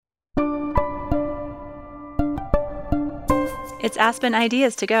It's Aspen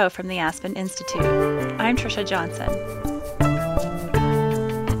Ideas to Go from the Aspen Institute. I'm Trisha Johnson.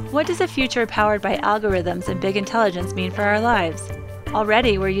 What does a future powered by algorithms and big intelligence mean for our lives?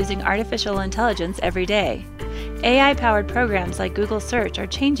 Already, we're using artificial intelligence every day. AI-powered programs like Google Search are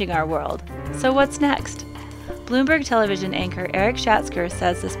changing our world. So what's next? Bloomberg television anchor Eric Schatzker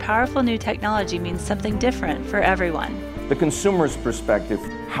says this powerful new technology means something different for everyone. The consumer's perspective,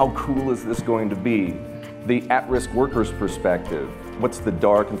 how cool is this going to be? The at-risk worker's perspective, what's the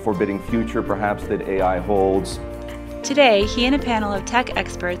dark and forbidding future perhaps that AI holds? Today, he and a panel of tech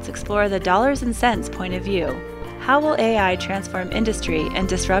experts explore the dollars and cents point of view. How will AI transform industry and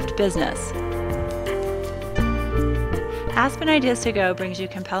disrupt business? Aspen Ideas to Go brings you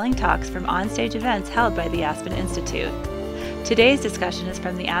compelling talks from onstage events held by the Aspen Institute. Today's discussion is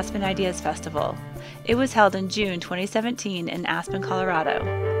from the Aspen Ideas Festival. It was held in June 2017 in Aspen,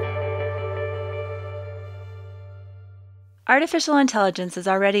 Colorado. Artificial intelligence is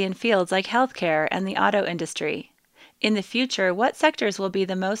already in fields like healthcare and the auto industry. In the future, what sectors will be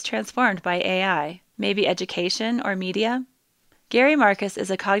the most transformed by AI? Maybe education or media? Gary Marcus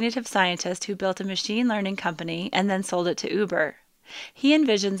is a cognitive scientist who built a machine learning company and then sold it to Uber. He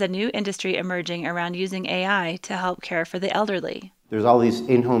envisions a new industry emerging around using AI to help care for the elderly. There's all these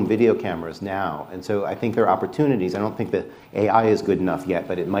in-home video cameras now, and so I think there are opportunities. I don't think that AI is good enough yet,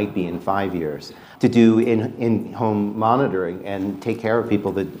 but it might be in 5 years, to do in-home monitoring and take care of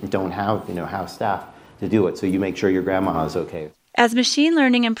people that don't have, house staff to do it, so you make sure your grandma is okay. As machine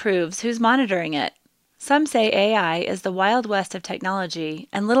learning improves, who's monitoring it? Some say AI is the Wild West of technology,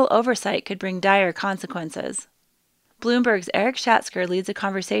 and little oversight could bring dire consequences. Bloomberg's Eric Schatzker leads a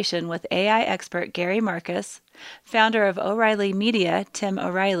conversation with AI expert Gary Marcus, founder of O'Reilly Media, Tim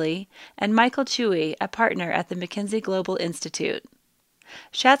O'Reilly, and Michael Chewy, a partner at the McKinsey Global Institute.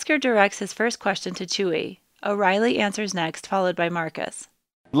 Schatzker directs his first question to Chewy. O'Reilly answers next, followed by Marcus.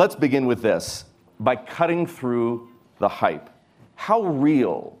 Let's begin with this. By cutting through the hype, how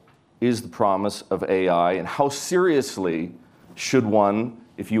real is the promise of AI, and how seriously should one,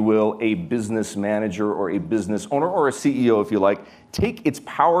 if you will, a business manager or a business owner or a CEO, if you like, take its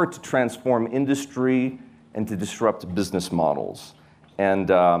power to transform industry and to disrupt business models? And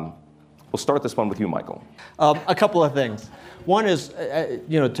we'll start this one with you, Michael. A couple of things. One is,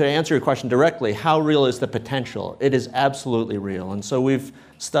 to answer your question directly, how real is the potential? It is absolutely real. And so we've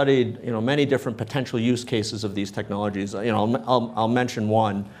studied, many different potential use cases of these technologies. I'll mention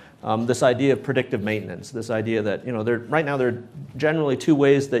one. This idea of predictive maintenance, this idea that, right now there are generally two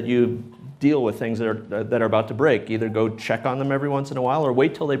ways that you deal with things that are about to break. Either go check on them every once in a while or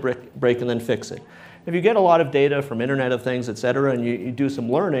wait till they break and then fix it. If you get a lot of data from Internet of Things, et cetera, and you do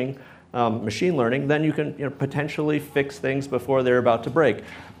some learning, machine learning, then you can potentially fix things before they're about to break.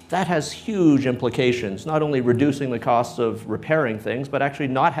 That has huge implications, not only reducing the costs of repairing things, but actually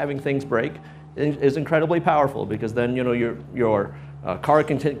not having things break is incredibly powerful, because then your car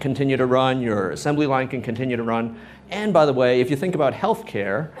can continue to run, your assembly line can continue to run. And by the way, if you think about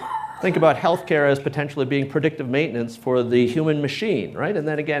healthcare as potentially being predictive maintenance for the human machine, right? And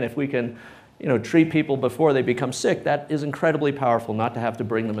then again, if we can treat people before they become sick, that is incredibly powerful, not to have to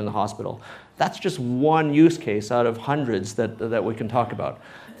bring them in the hospital. That's just one use case out of hundreds that we can talk about.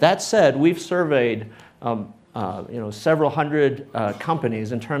 That said, we've surveyed several hundred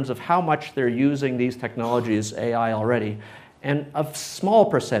companies in terms of how much they're using these technologies, AI already. And a small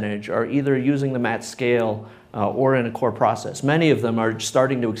percentage are either using them at scale or in a core process. Many of them are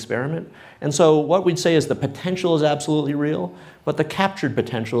starting to experiment. And so what we'd say is the potential is absolutely real, but the captured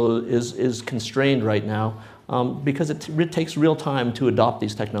potential is constrained right now because it takes real time to adopt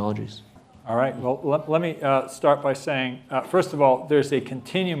these technologies. All right, well, let me start by saying, first of all, there's a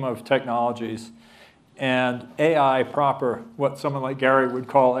continuum of technologies, and AI proper, what someone like Gary would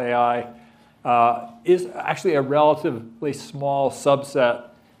call AI, is actually a relatively small subset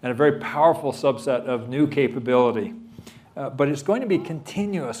and a very powerful subset of new capability. But it's going to be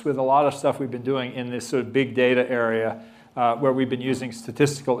continuous with a lot of stuff we've been doing in this sort of big data area where we've been using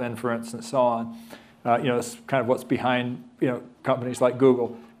statistical inference and so on. It's kind of what's behind companies like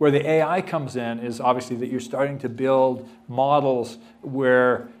Google. Where the AI comes in is obviously that you're starting to build models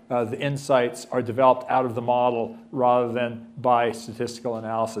where the insights are developed out of the model rather than by statistical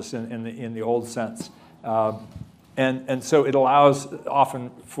analysis in the old sense. And so it allows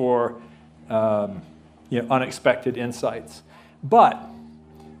often for unexpected insights. But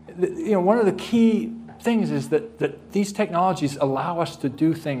one of the key things is that these technologies allow us to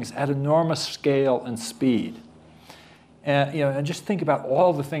do things at enormous scale and speed. And just think about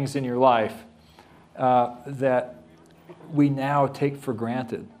all the things in your life that we now take for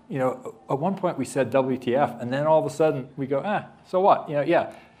granted. at one point we said WTF, and then all of a sudden we go, so what?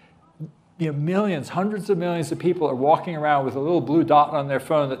 Millions, hundreds of millions of people are walking around with a little blue dot on their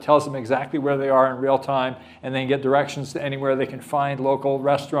phone that tells them exactly where they are in real time, and they can get directions to anywhere. They can find local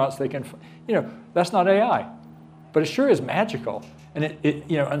restaurants. They can, that's not AI, but it sure is magical. And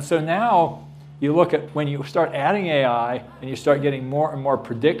and so now you look at when you start adding AI and you start getting more and more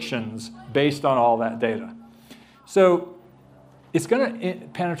predictions based on all that data. So it's going to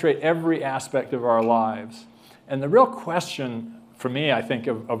penetrate every aspect of our lives. And the real question for me, I think,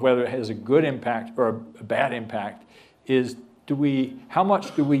 of whether it has a good impact or a bad impact is how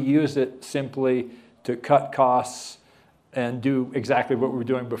much do we use it simply to cut costs and do exactly what we were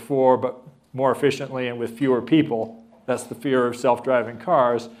doing before, but more efficiently and with fewer people? That's the fear of self-driving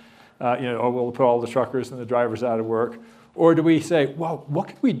cars. We'll put all the truckers and the drivers out of work. Or do we say, well, what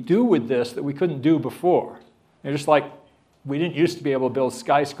could we do with this that we couldn't do before? Just like we didn't used to be able to build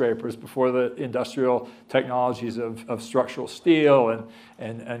skyscrapers before the industrial technologies of structural steel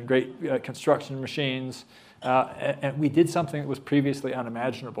and great construction machines. And we did something that was previously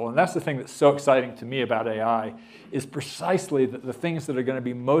unimaginable. And that's the thing that's so exciting to me about AI, is precisely that the things that are going to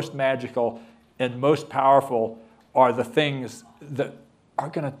be most magical and most powerful are the things that are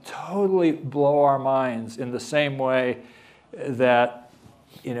going to totally blow our minds in the same way that,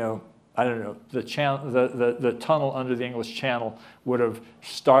 the tunnel under the English Channel would have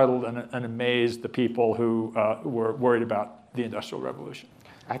startled and amazed the people who were worried about the Industrial Revolution.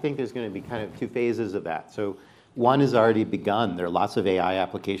 I think there's going to be kind of two phases of that. So one has already begun. There are lots of AI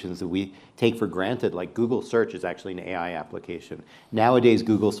applications that we take for granted, like Google Search is actually an AI application. Nowadays,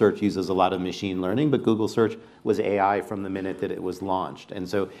 Google Search uses a lot of machine learning, but Google Search was AI from the minute that it was launched. And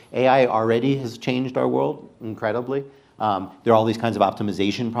so AI already has changed our world incredibly. There are all these kinds of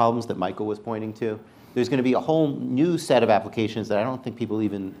optimization problems that Michael was pointing to. There's going to be a whole new set of applications that I don't think people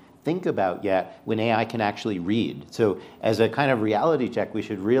even think about yet when AI can actually read. So as a kind of reality check, we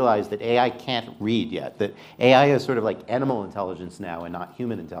should realize that AI can't read yet, that AI is sort of like animal intelligence now and not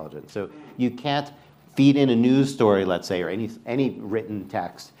human intelligence. So you can't feed in a news story, let's say, or any written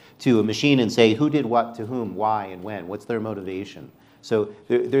text to a machine and say who did what to whom, why, and when, what's their motivation. So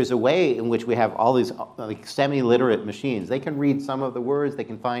there's a way in which we have all these like semi-literate machines. They can read some of the words. They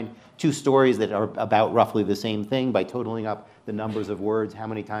can find two stories that are about roughly the same thing by totaling up the numbers of words, how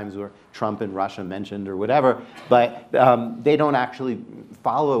many times were Trump and Russia mentioned or whatever. But they don't actually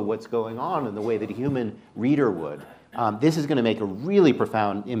follow what's going on in the way that a human reader would. This is going to make a really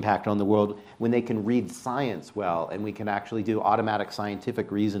profound impact on the world when they can read science well and we can actually do automatic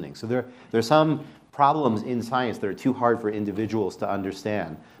scientific reasoning. So there's some problems in science that are too hard for individuals to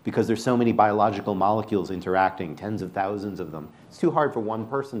understand because there's so many biological molecules interacting, tens of thousands of them. It's too hard for one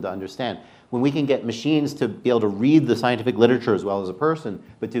person to understand. When we can get machines to be able to read the scientific literature as well as a person,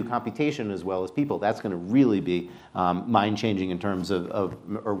 but do computation as well as people, that's going to really be mind-changing in terms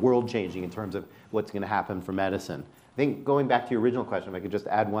or world-changing in terms of what's going to happen for medicine. I think going back to your original question, if I could just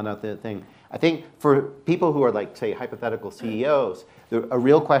add one other thing. I think for people who are like, say, hypothetical CEOs, a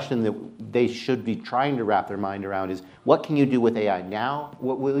real question that they should be trying to wrap their mind around is, what can you do with AI now?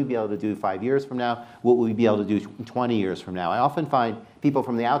 What will we be able to do 5 years from now? What will we be able to do 20 years from now? I often find people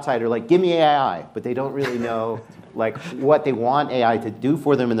from the outside are like, give me AI, but they don't really know like what they want AI to do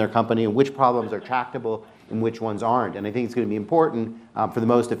for them in their company and which problems are tractable and which ones aren't. And I think it's going to be important for the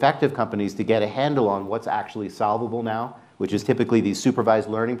most effective companies to get a handle on what's actually solvable now, which is typically these supervised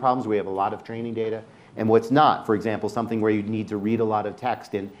learning problems where we have a lot of training data, and what's not. For example, something where you need to read a lot of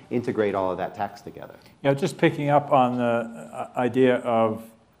text and integrate all of that text together. Just picking up on the idea of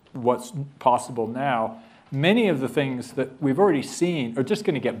what's possible now, many of the things that we've already seen are just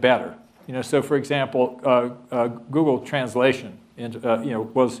going to get better. So for example, Google Translation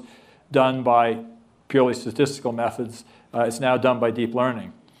was done by purely statistical methods. It's now done by deep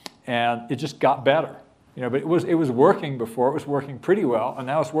learning, and it just got better. But it was working before. It was working pretty well, and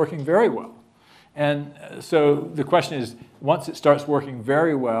now it's working very well. And so the question is, once it starts working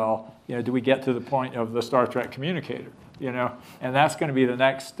very well, do we get to the point of the Star Trek communicator? And that's going to be the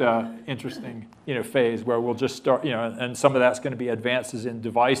next interesting phase where we'll just start. And some of that's going to be advances in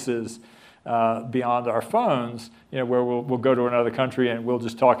devices beyond our phones. Where we'll go to another country and we'll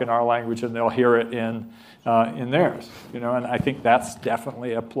just talk in our language and they'll hear it in theirs. And I think that's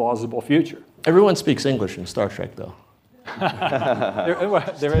definitely a plausible future. Everyone speaks English in Star Trek, though.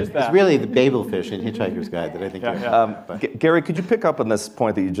 There is that. It's really the Babelfish in Hitchhiker's Guide that I think. Gary, could you pick up on this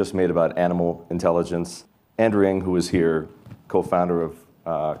point that you just made about animal intelligence? Andrew Ng, who is here, co-founder of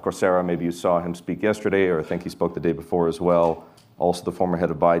Coursera, maybe you saw him speak yesterday, or I think he spoke the day before as well, also the former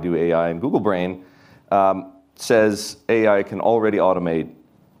head of Baidu AI and Google Brain, says AI can already automate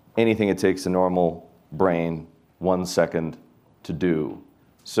anything it takes a normal brain 1 second to do.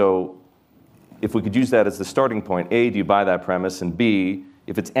 So if we could use that as the starting point, A, do you buy that premise? And B,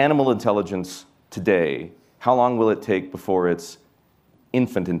 if it's animal intelligence today, how long will it take before it's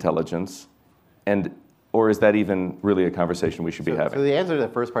infant intelligence? Or is that even really a conversation we should be having? So the answer to the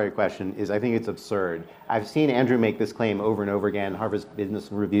first part of your question is I think it's absurd. I've seen Andrew make this claim over and over again, Harvard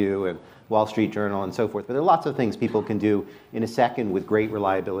Business Review and Wall Street Journal and so forth. But there are lots of things people can do in a second with great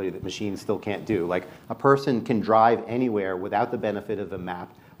reliability that machines still can't do. Like a person can drive anywhere without the benefit of a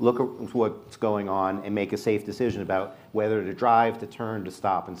map, look at what's going on, and make a safe decision about whether to drive, to turn, to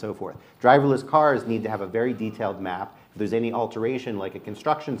stop, and so forth. Driverless cars need to have a very detailed map. If there's any alteration, like a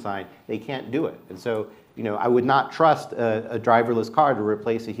construction sign, they can't do it. And so, I would not trust a driverless car to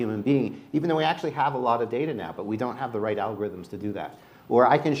replace a human being, even though we actually have a lot of data now, but we don't have the right algorithms to do that. Or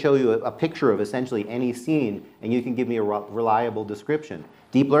I can show you a picture of essentially any scene, and you can give me a reliable description.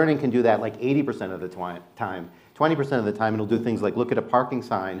 Deep learning can do that like 80% of the time. 20% of the time, it'll do things like look at a parking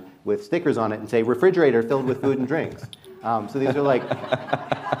sign with stickers on it and say, refrigerator filled with food and drinks. So these are like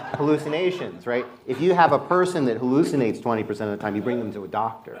hallucinations, right? If you have a person that hallucinates 20% of the time, you bring them to a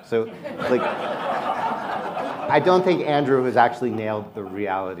doctor. So, like, I don't think Andrew has actually nailed the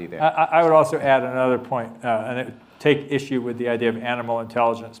reality there. I would also add another point, and take issue with the idea of animal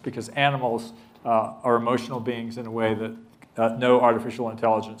intelligence, because animals are emotional beings in a way that no artificial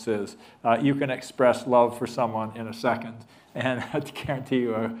intelligence is. You can express love for someone in a second, and I guarantee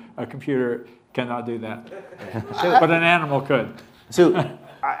you a computer cannot do that. But an animal could. So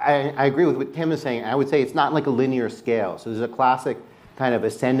I agree with what Tim is saying. I would say it's not like a linear scale. So there's a classic kind of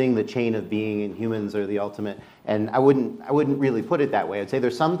ascending the chain of being, and humans are the ultimate. And I wouldn't really put it that way. I'd say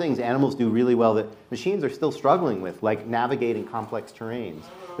there's some things animals do really well that machines are still struggling with, like navigating complex terrains.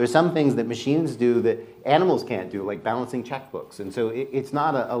 There's some things that machines do that animals can't do, like balancing checkbooks. And so it's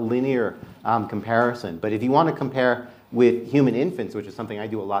not a linear comparison. But if you want to compare with human infants, which is something I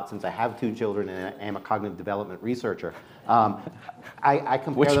do a lot since I have 2 children and I am a cognitive development researcher, I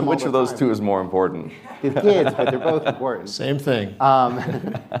compare them all Which of those two is more important? The kids, but they're both important. Same thing.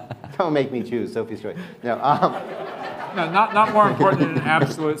 Don't make me choose, Sophie's choice. No, No, not more important in an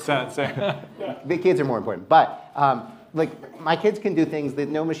absolute sense. the kids are more important. But like my kids can do things that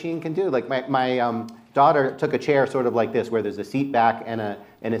no machine can do. Like my daughter took a chair sort of like this, where there's a seat back and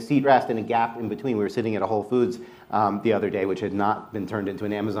a seat rest and a gap in between. We were sitting at a Whole Foods the other day, which had not been turned into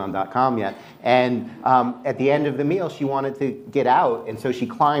an Amazon.com yet. And at the end of the meal, she wanted to get out, and so she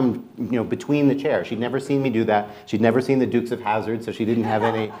climbed, between the chairs. She'd never seen me do that. She'd never seen the Dukes of Hazzard, so she didn't have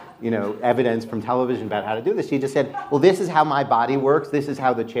any, evidence from television about how to do this. She just said, well, this is how my body works. This is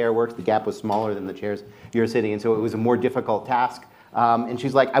how the chair works. The gap was smaller than the chairs you're sitting in, so it was a more difficult task. And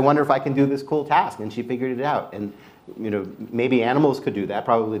she's like, I wonder if I can do this cool task. And she figured it out. And maybe animals could do that.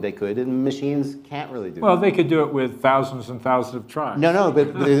 Probably they could. And machines can't really do that. Well, they could do it with thousands and thousands of tries. No,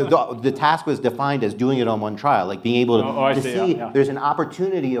 but the task was defined as doing it on one trial, like being able to see there's an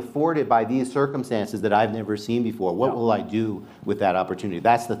opportunity afforded by these circumstances that I've never seen before. What will I do with that opportunity?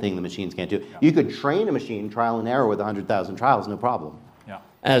 That's the thing the machines can't do. Yeah. You could train a machine trial and error with 100,000 trials, no problem.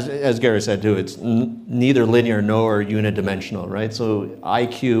 As Gary said too, it's neither linear nor unidimensional, right? So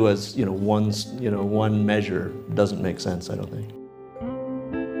IQ as one measure doesn't make sense, I don't think.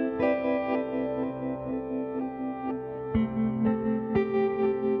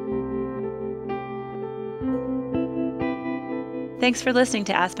 Thanks for listening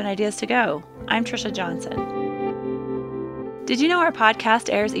to Aspen Ideas to Go. I'm Trisha Johnson. Did you know our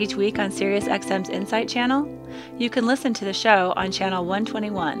podcast airs each week on SiriusXM's Insight channel? You can listen to the show on channel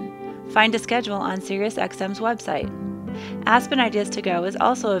 121. Find a schedule on SiriusXM's website. Aspen Ideas to Go is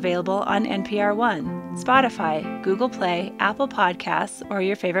also available on NPR One, Spotify, Google Play, Apple Podcasts, or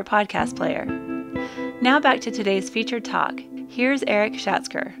your favorite podcast player. Now back to today's featured talk. Here's Eric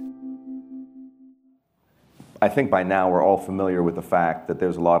Schatzker. I think by now we're all familiar with the fact that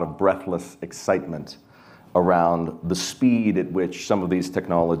there's a lot of breathless excitement around the speed at which some of these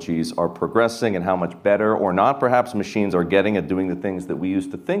technologies are progressing and how much better or not perhaps machines are getting at doing the things that we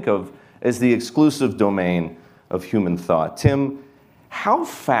used to think of as the exclusive domain of human thought. Tim, how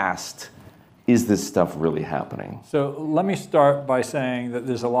fast is this stuff really happening? So let me start by saying that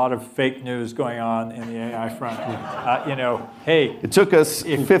there's a lot of fake news going on in the AI front. Hey, it took us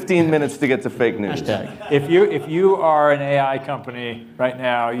 15 minutes to get to fake news. If you are an AI company right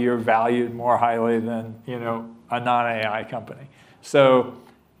now, you're valued more highly than a non-AI company. So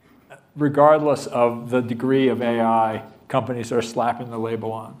regardless of the degree of AI, companies are slapping the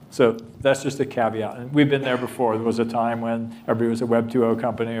label on. So that's just a caveat. And we've been there before. There was a time when everybody was a Web 2.0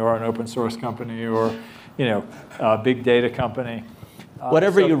 company or an open source company or a big data company.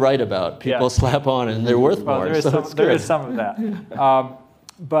 Whatever you write about, people slap on and they're worth more. There is some of that.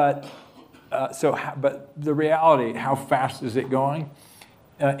 But the reality, how fast is it going?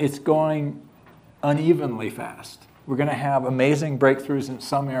 It's going unevenly fast. We're going to have amazing breakthroughs in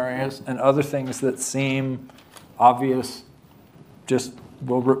some areas, and other things that seem obvious just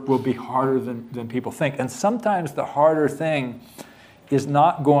will be harder than people think. And sometimes the harder thing is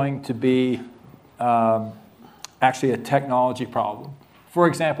not going to be actually a technology problem. For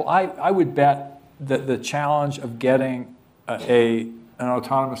example, I would bet that the challenge of getting an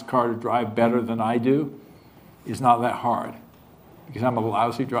autonomous car to drive better than I do is not that hard, because I'm a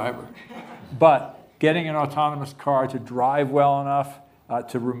lousy driver. But getting an autonomous car to drive well enough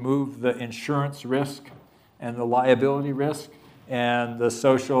to remove the insurance risk and the liability risk and the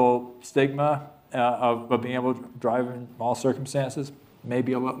social stigma of being able to drive in all circumstances may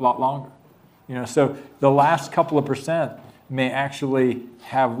be a lot longer. So the last couple of percent may actually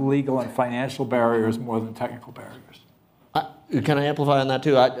have legal and financial barriers more than technical barriers. Can I amplify on that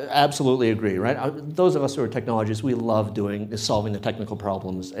too? I absolutely agree, right? Those of us who are technologists, we love solving the technical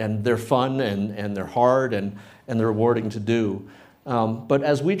problems, and they're fun and they're hard and they're rewarding to do. But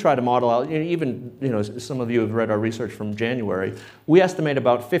as we try to model out, even some of you have read our research from January, we estimate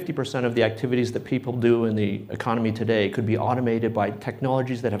about 50% of the activities that people do in the economy today could be automated by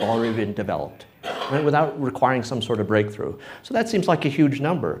technologies that have already been developed, right, without requiring some sort of breakthrough. So that seems like a huge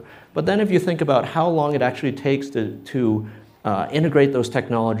number. But then if you think about how long it actually takes to integrate those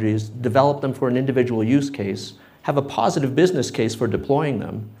technologies, develop them for an individual use case, have a positive business case for deploying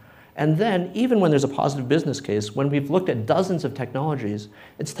them, and then, even when there's a positive business case, when we've looked at dozens of technologies,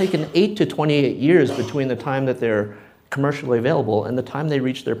 it's taken 8 to 28 years between the time that they're commercially available and the time they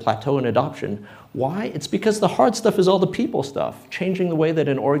reach their plateau in adoption. Why? It's because the hard stuff is all the people stuff, changing the way that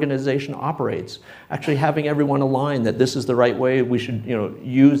an organization operates, actually having everyone align that this is the right way we should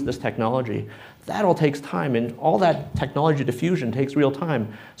use this technology. That all takes time, and all that technology diffusion takes real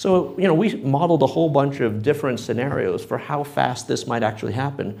time. So we modeled a whole bunch of different scenarios for how fast this might actually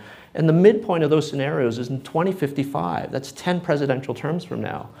happen. And the midpoint of those scenarios is in 2055. That's 10 presidential terms from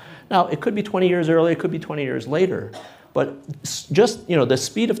now. Now, it could be 20 years early, it could be 20 years later. But just the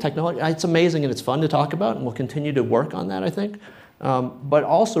speed of technology, it's amazing and it's fun to talk about, and we'll continue to work on that, I think. But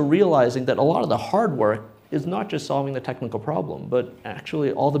also realizing that a lot of the hard work is not just solving the technical problem, but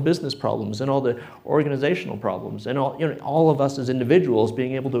actually all the business problems and all the organizational problems and all of us as individuals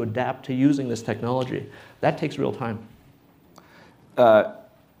being able to adapt to using this technology. That takes real time.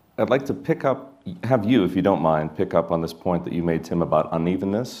 I'd like to have you, if you don't mind, pick up on this point that you made, Tim, about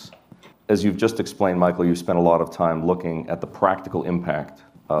unevenness. As you've just explained, Michael, you've spent a lot of time looking at the practical impact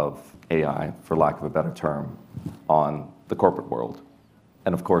of AI, for lack of a better term, on the corporate world.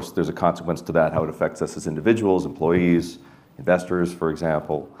 And of course, there's a consequence to that, how it affects us as individuals, employees, investors, for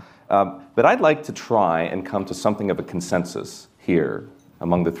example. But I'd like to try and come to something of a consensus here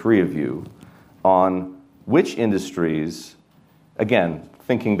among the three of you on which industries, again,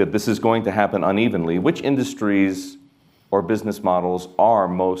 thinking that this is going to happen unevenly, which industries or business models are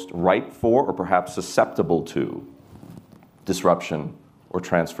most ripe for or perhaps susceptible to disruption or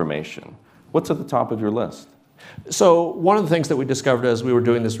transformation. What's at the top of your list? So one of the things that we discovered as we were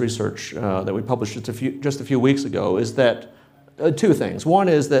doing this research that we published just a few weeks ago is that two things. One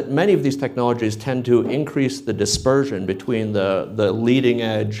is that many of these technologies tend to increase the dispersion between the leading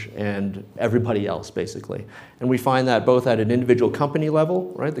edge and everybody else, basically. And we find that both at an individual company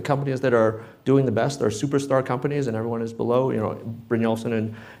level, right? The companies that are doing the best are superstar companies, and everyone is below. Brynjolfsson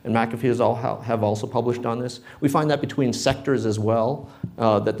and McAfee have also published on this. We find that between sectors as well,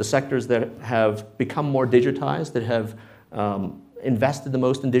 that the sectors that have become more digitized, that have invested the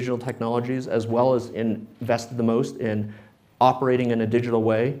most in digital technologies, as well as invested the most in operating in a digital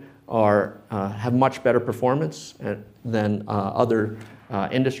way, have much better performance than other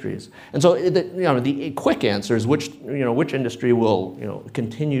industries. And so the quick answer is which industry will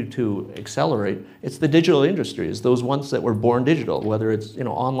continue to accelerate. It's the digital industries, those ones that were born digital, whether it's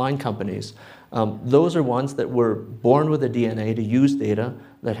online companies. Those are ones that were born with a DNA to use data,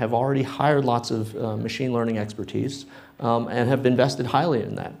 that have already hired lots of machine learning expertise, and have invested highly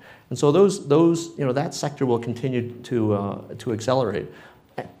in that. And so that sector will continue to accelerate.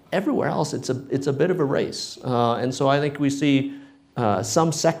 Everywhere else, it's a bit of a race. And so I think we see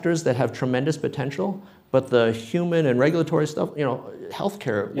some sectors that have tremendous potential, but the human and regulatory stuff,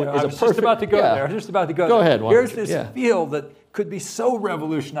 healthcare is a perfect. Just about to go there. Just about to go there. Go ahead. Here's this field that could be so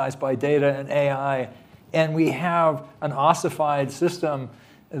revolutionized by data and AI, and we have an ossified system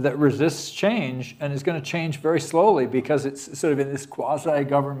that resists change and is going to change very slowly because it's sort of in this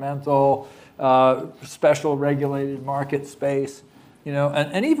quasi-governmental, special regulated market space. You know,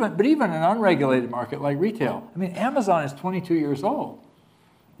 and even an unregulated market like retail. I mean, Amazon is 22 years old.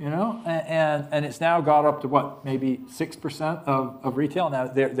 You know, and it's now got up to what, maybe 6% of retail. Now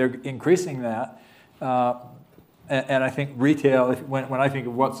they're increasing that, and I think retail. When I think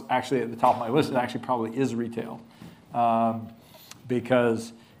of what's actually at the top of my list, it actually probably is retail,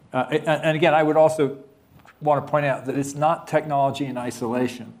 because and again, I would also want to point out that it's not technology in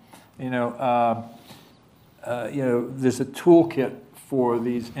isolation. You know, there's a toolkit for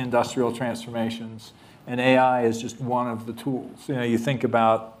these industrial transformations. And AI is just one of the tools. You know, you think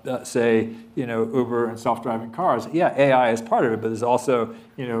about, say, you know, Uber and self-driving cars. Yeah, AI is part of it, but there's also,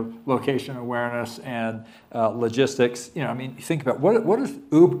 you know, location awareness and logistics. You know, I mean, you think about what is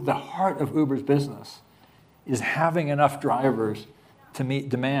Uber? The heart of Uber's business is having enough drivers to meet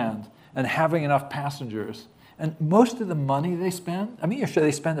demand and having enough passengers. And most of the money they spend, I mean, you're sure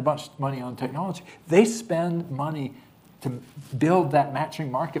they spend a bunch of money on technology. They spend money to build that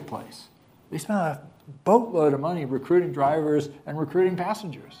matching marketplace. They spend a boatload of money recruiting drivers and recruiting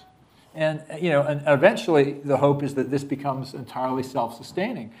passengers. And, you know, and eventually the hope is that this becomes entirely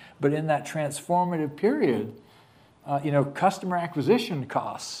self-sustaining. But in that transformative period, you know, customer acquisition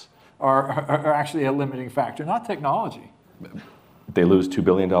costs are actually a limiting factor, not technology. They lose $2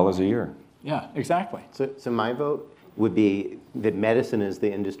 billion a year. Yeah, exactly. So my vote would be that medicine is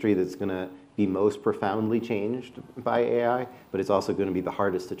the industry that's going to be most profoundly changed by AI, but it's also going to be the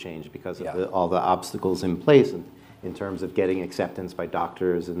hardest to change because of all the obstacles in place in terms of getting acceptance by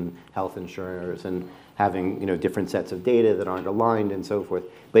doctors and health insurers and having, you know, different sets of data that aren't aligned and so forth.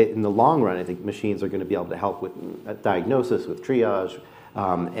 But in the long run, I think machines are going to be able to help with diagnosis, with triage,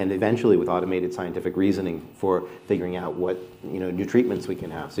 and eventually with automated scientific reasoning for figuring out what, you know, new treatments we can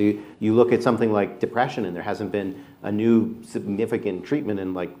have. So you look at something like depression, and there hasn't been a new significant treatment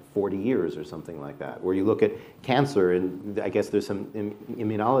in like 40 years or something like that. Or you look at cancer, and I guess there's some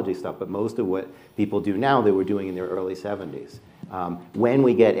immunology stuff, but most of what people do now, they were doing in their early 70s. When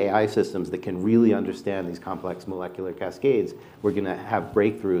we get AI systems that can really understand these complex molecular cascades, we're going to have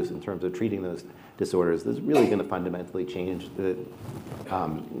breakthroughs in terms of treating those disorders. This is really going to fundamentally change the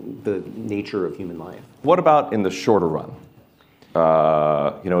nature of human life. What about in the shorter run?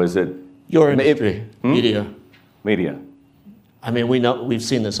 You know, is it your industry, media? Media. I mean, we've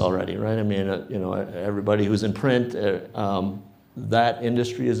seen this already, right? I mean, you know, everybody who's in print, that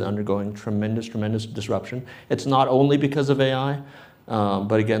industry is undergoing tremendous disruption. It's not only because of AI,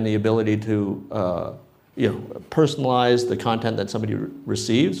 but again, the ability to you know, personalize the content that somebody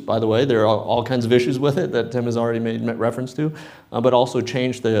receives. By the way, there are all kinds of issues with it that Tim has already made reference to, but also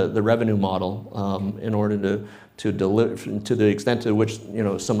change the revenue model in order to deliver to the extent to which, you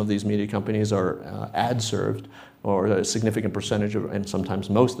know, some of these media companies are ad served, or a significant percentage of, and sometimes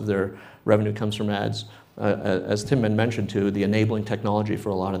most of their revenue comes from ads. As Tim had mentioned too, the enabling technology for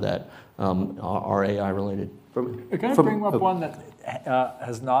a lot of that are AI related. Can I bring up one that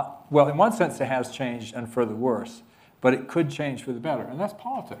has not, well, in one sense it has changed and for the worse, but it could change for the better, and that's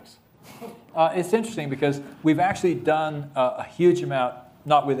politics. It's interesting because we've actually done a huge amount,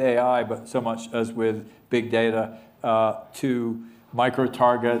 not with AI, but so much as with big data, to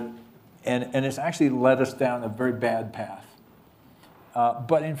micro-target, and it's actually led us down a very bad path.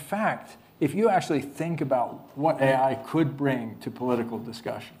 But in fact, if you actually think about what AI could bring to political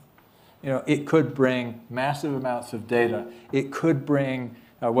discussion, you know, it could bring massive amounts of data. It could bring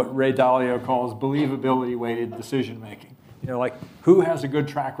what Ray Dalio calls believability-weighted decision-making. You know, like, who has a good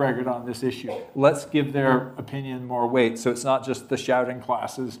track record on this issue? Let's give their opinion more weight, so it's not just the shouting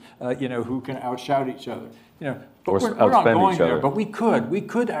classes, you know, who can outshout each other. You know, but we're not going there. But we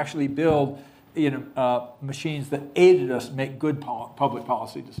could actually build, you know, machines that aided us make good public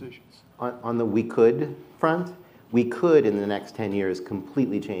policy decisions. On the we could front, we could, in the next 10 years,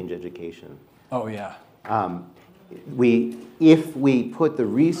 completely change education. Oh, yeah. If we put the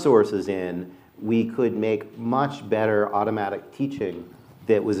resources in, we could make much better automatic teaching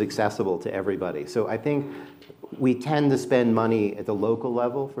that was accessible to everybody. So I think we tend to spend money at the local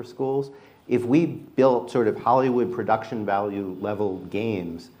level for schools. If we built sort of Hollywood production value level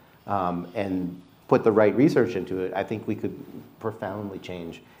games and put the right research into it, I think we could profoundly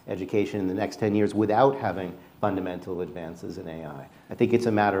change education in the next 10 years without having fundamental advances in AI. I think it's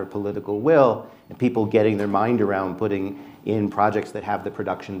a matter of political will and people getting their mind around putting in projects that have the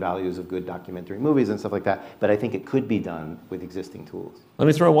production values of good documentary movies and stuff like that, but I think it could be done with existing tools. Let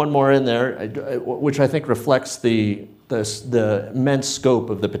me throw one more in there, which I think reflects the immense scope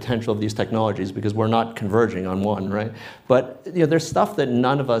of the potential of these technologies, because we're not converging on one, right? But you know, there's stuff that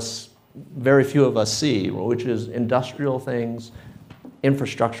very few of us see, which is industrial things,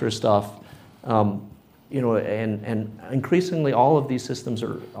 infrastructure stuff. and increasingly all of these systems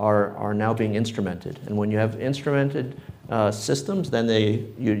are now being instrumented. And when you have instrumented systems, then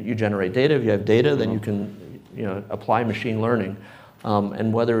you generate data. If you have data, then you can apply machine learning.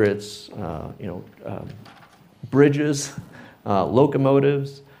 And whether it's bridges,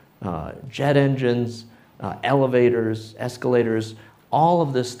 locomotives, jet engines, elevators, escalators, all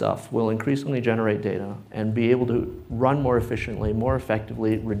of this stuff will increasingly generate data and be able to run more efficiently, more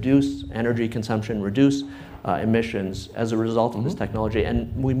effectively, reduce energy consumption, reduce emissions as a result of this technology.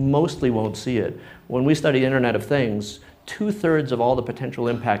 And we mostly won't see it. When we study Internet of Things, 2/3 of all the potential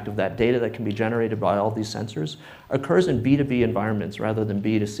impact of that data that can be generated by all these sensors occurs in B2B environments rather than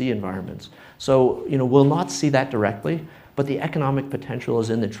B2C environments. So, we'll not see that directly, but the economic potential is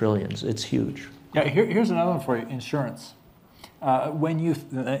in the trillions. It's huge. Yeah, here's another one for you, insurance.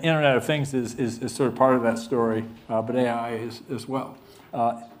 The Internet of Things is sort of part of that story, but AI is as well.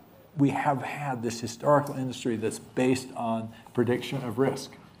 We have had this historical industry that's based on prediction of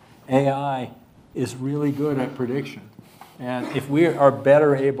risk. AI is really good at prediction. And if we are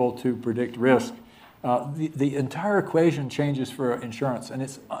better able to predict risk, the entire equation changes for insurance. And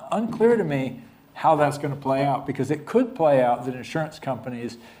it's unclear to me how that's going to play out, because it could play out that insurance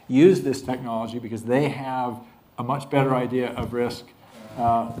companies use this technology because they have a much better idea of risk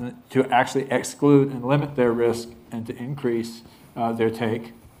to actually exclude and limit their risk and to increase their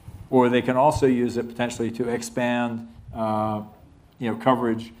take. Or they can also use it potentially to expand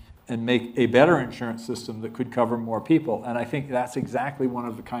coverage and make a better insurance system that could cover more people. And I think that's exactly one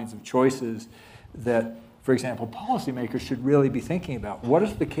of the kinds of choices that, for example, policymakers should really be thinking about. What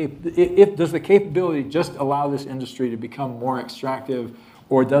is does the capability just allow this industry to become more extractive,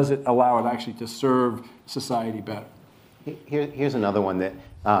 or does it allow it actually to serve society better? Here's another one that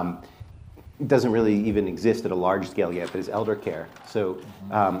doesn't really even exist at a large scale yet, but is elder care. So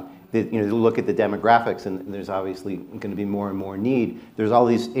look at the demographics, and there's obviously going to be more and more need. There's all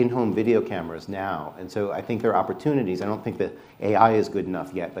these in-home video cameras now, and so I think there are opportunities. I don't think that AI is good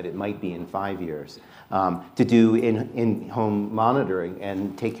enough yet, but it might be in 5 years, to do in-home monitoring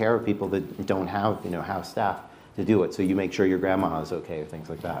and take care of people that don't have staff to do it. So you make sure your grandma is okay, or things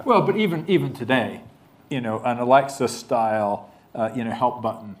like that. Well, but even today, an Alexa style, help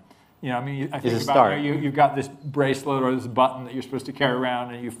button. I think about you've got this bracelet or this button that you're supposed to carry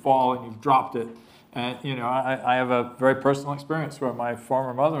around, and you fall and you've dropped it. And I have a very personal experience where my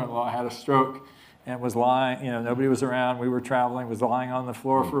former mother-in-law had a stroke and was lying. Nobody was around. We were traveling. Was lying on the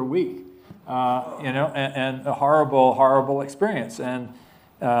floor for a week. And a horrible, horrible experience. And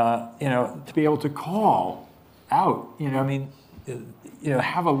to be able to call out.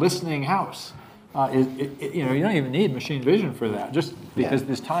 Have a listening house. You don't even need machine vision for that, just because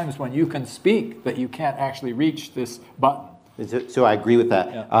there's times when you can speak that you can't actually reach this button. So I agree with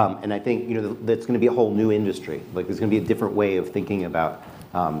that, and I think that's going to be a whole new industry. Like, there's going to be a different way of thinking about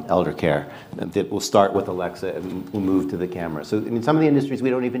elder care that will start with Alexa and will move to the camera. So some of the industries, we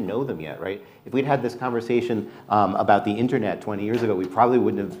don't even know them yet, right? If we'd had this conversation about the internet 20 years ago, we probably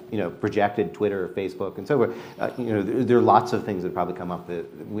wouldn't have projected Twitter or Facebook and so forth. There are lots of things that probably come up that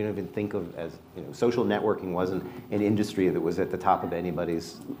we don't even think of as, social networking wasn't an industry that was at the top of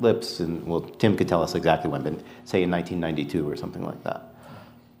anybody's lips. And well, Tim could tell us exactly when, but say in 1992 or something like that.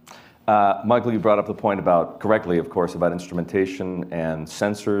 Michael, you brought up the point correctly, of course, about instrumentation and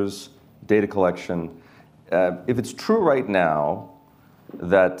sensors, data collection. If it's true right now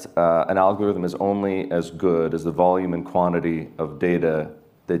that an algorithm is only as good as the volume and quantity of data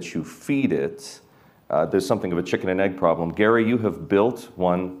that you feed it, there's something of a chicken and egg problem. Gary, you have built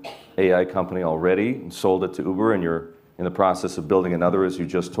one AI company already and sold it to Uber, and you're in the process of building another, as you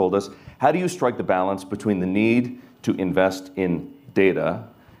just told us. How do you strike the balance between the need to invest in data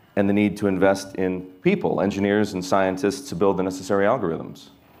and the need to invest in people, engineers and scientists, to build the necessary algorithms?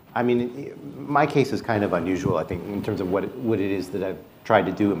 I mean, my case is kind of unusual, I think, in terms of what it is that I've tried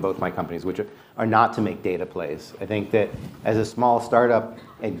to do in both my companies, which are not to make data plays. I think that as a small startup,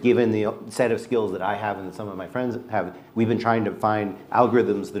 and given the set of skills that I have and that some of my friends have, we've been trying to find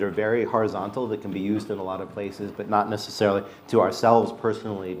algorithms that are very horizontal, that can be used in a lot of places, but not necessarily to ourselves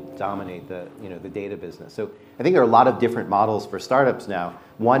personally dominate the data business. So I think there are a lot of different models for startups now.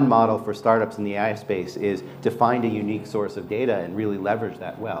 One model for startups in the AI space is to find a unique source of data and really leverage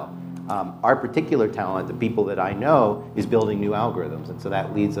that well. Our particular talent, the people that I know, is building new algorithms, and so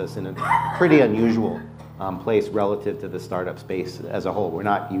that leads us in a pretty unusual place relative to the startup space as a whole. We're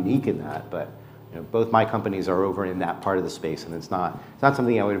not unique in that, but both my companies are over in that part of the space, and it's not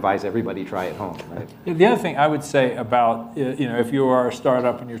something I would advise everybody try at home. Right? The other thing I would say about if you are a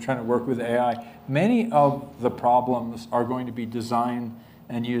startup and you're trying to work with AI, many of the problems are going to be design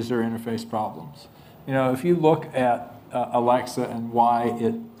and user interface problems. You know, if you look at Alexa and why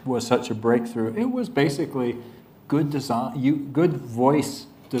it was such a breakthrough, it was basically good design, good voice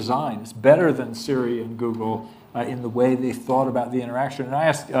design. It's better than Siri and Google in the way they thought about the interaction. And I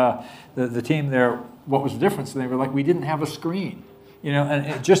asked the team there what was the difference, and they were like, we didn't have a screen. You know, and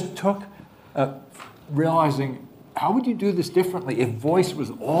it just took realizing, how would you do this differently if voice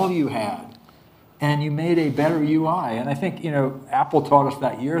was all you had and you made a better UI? And I think, you know, Apple taught us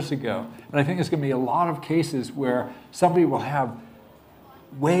that years ago. And I think there's going to be a lot of cases where somebody will have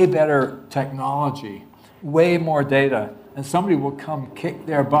way better technology, way more data, and somebody will come kick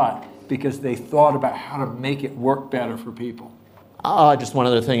their butt because they thought about how to make it work better for people. Just one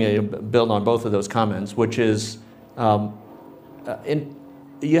other thing to build on both of those comments, which is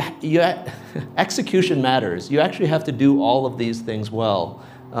execution matters. You actually have to do all of these things well.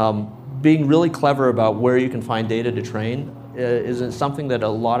 Being really clever about where you can find data to train is something that a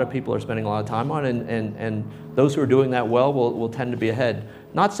lot of people are spending a lot of time on, and those who are doing that well will tend to be ahead.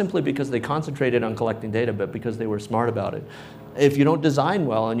 Not simply because they concentrated on collecting data, but because they were smart about it. If you don't design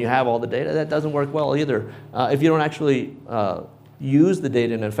well and you have all the data, that doesn't work well either. If you don't actually use the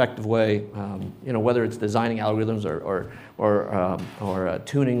data in an effective way, you know, whether it's designing algorithms or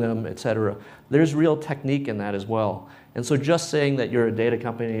tuning them, et cetera, there's real technique in that as well. And so just saying that you're a data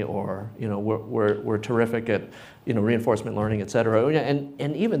company or, you know, we're terrific at, you know, reinforcement learning, et cetera,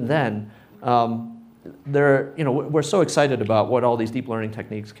 and even then, you know, we're so excited about what all these deep learning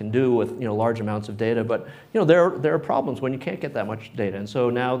techniques can do with, you know, large amounts of data, but, you know, there are problems when you can't get that much data. And so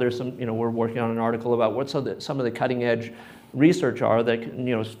now there's some, you know, we're working on an article about what some of the cutting edge research are that,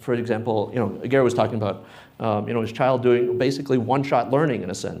 you know, for example, you know, Gary was talking about, you know, his child doing basically one-shot learning in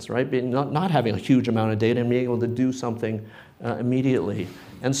a sense, right? Not having a huge amount of data and being able to do something immediately.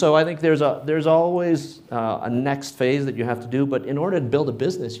 And so I think there's always a next phase that you have to do, but in order to build a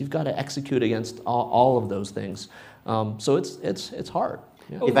business, you've got to execute against all of those things. So it's hard.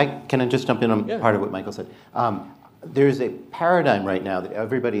 Yeah. Can I just jump in on Yeah. part of what Michael said? There's a paradigm right now that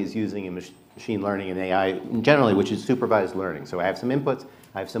everybody is using in machine learning and AI generally, which is supervised learning. So I have some inputs,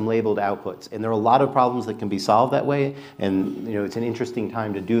 I have some labeled outputs, and there are a lot of problems that can be solved that way, and you know, it's an interesting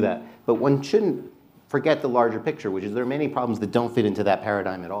time to do that. But one shouldn't forget the larger picture, which is there are many problems that don't fit into that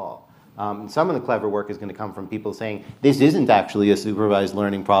paradigm at all. Some of the clever work is going to come from people saying, this isn't actually a supervised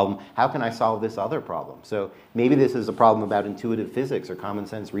learning problem. How can I solve this other problem? So maybe this is a problem about intuitive physics or common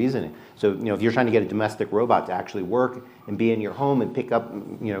sense reasoning. So, you know, if you're trying to get a domestic robot to actually work and be in your home and pick up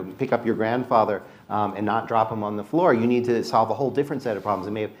your grandfather and not drop him on the floor, you need to solve a whole different set of problems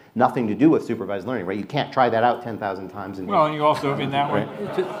that may have nothing to do with supervised learning, right? You can't try that out 10,000 times. Well, and you also, in that way,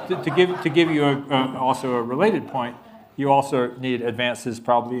 to give you also a related point, you also need advances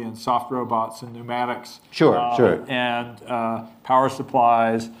probably in soft robots and pneumatics. Sure. And power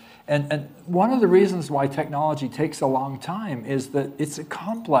supplies. And one of the reasons why technology takes a long time is that it's a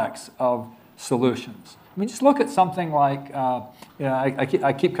complex of solutions. I mean, just look at something like, you know,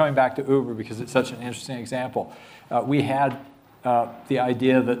 I keep coming back to Uber because it's such an interesting example. We had the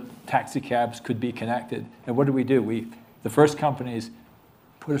idea that taxi cabs could be connected. And what do? The first companies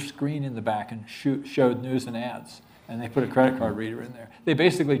put a screen in the back and showed news and ads. And they put a credit card reader in there. They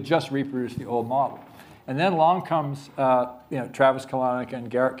basically just reproduced the old model. And then along comes you know, Travis Kalanick and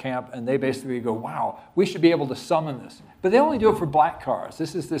Garrett Camp, and they basically go, wow, we should be able to summon this. But they only do it for black cars.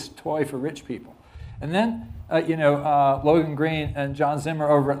 This is this toy for rich people. And then you know, Logan Green and John Zimmer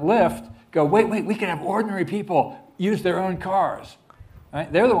over at Lyft go, wait, we can have ordinary people use their own cars. Right?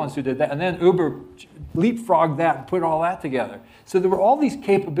 They're the ones who did that. And then Uber leapfrogged that and put all that together. So there were all these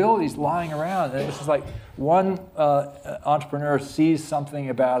capabilities lying around. And it's just like one entrepreneur sees something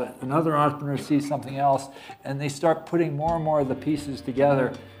about it, another entrepreneur sees something else, and they start putting more and more of the pieces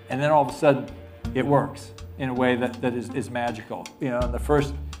together. And then all of a sudden, it works in a way that is magical. You know, the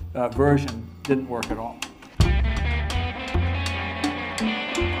first version didn't work at all.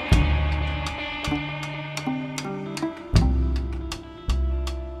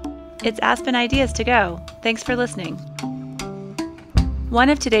 It's Aspen Ideas to Go. Thanks for listening. One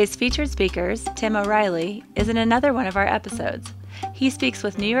of today's featured speakers, Tim O'Reilly, is in another one of our episodes. He speaks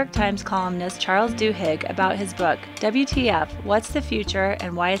with New York Times columnist Charles Duhigg about his book, WTF, What's the Future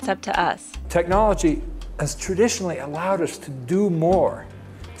and Why It's Up to Us. Technology has traditionally allowed us to do more.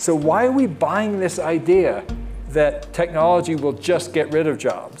 So why are we buying this idea that technology will just get rid of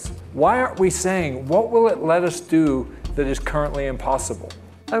jobs? Why aren't we saying, what will it let us do that is currently impossible?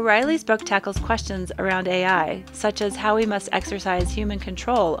 O'Reilly's book tackles questions around AI, such as how we must exercise human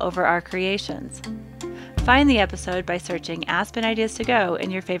control over our creations. Find the episode by searching Aspen Ideas to Go in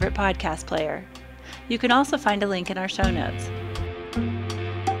your favorite podcast player. You can also find a link in our show notes.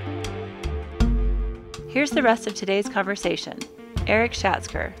 Here's the rest of today's conversation. Eric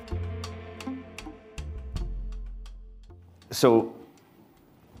Schatzker. So,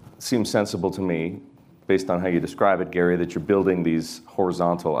 it seems sensible to me, based on how you describe it, Gary, that you're building these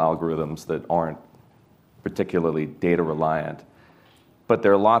horizontal algorithms that aren't particularly data reliant. But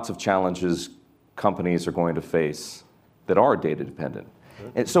there are lots of challenges companies are going to face that are data dependent.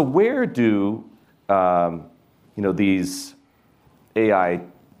 And so where do these AI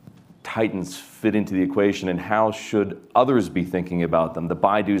titans fit into the equation, and how should others be thinking about them? The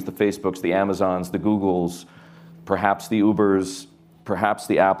Baidus, the Facebooks, the Amazons, the Googles, perhaps the Ubers, perhaps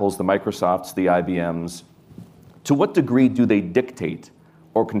the Apples, the Microsofts, the IBMs. To what degree do they dictate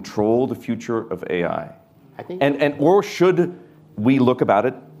or control the future of AI? I think, or should we look about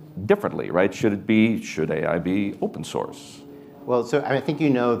it differently, right? Should AI be open source? well, so I think you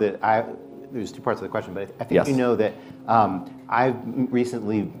know that there's two parts of the question, but I think Yes. you know that I've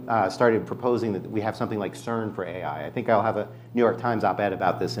recently started proposing that we have something like CERN for AI. I think I'll have a New York Times op-ed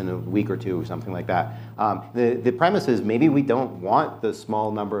about this in a week or two or something like that. The premise is maybe we don't want the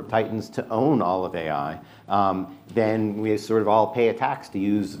small number of titans to own all of AI. Then we sort of all pay a tax to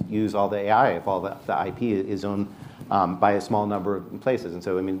use all the AI if all the IP is owned by a small number of places. And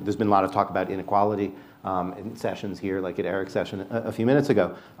so, I mean, there's been a lot of talk about inequality in sessions here, like at Eric's session a few minutes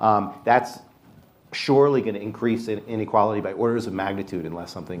ago. That's surely going to increase inequality by orders of magnitude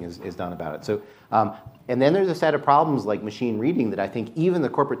unless something is done about it. So, and then there's a set of problems like machine reading that I think even the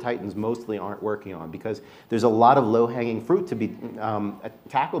corporate titans mostly aren't working on, because there's a lot of low-hanging fruit to be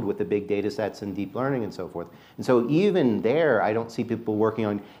tackled with the big data sets and deep learning and so forth. And so even there, I don't see people working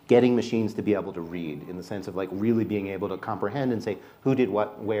on getting machines to be able to read, in the sense of like really being able to comprehend and say who did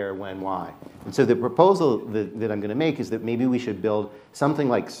what, where, when, why. And so the proposal that I'm going to make is that maybe we should build something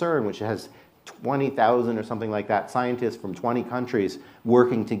like CERN, which has 20,000 or something like that scientists from 20 countries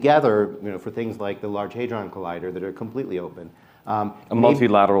working together, for things like the Large Hadron Collider that are completely open. A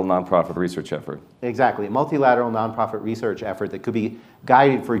multilateral nonprofit research effort. Exactly, a multilateral nonprofit research effort that could be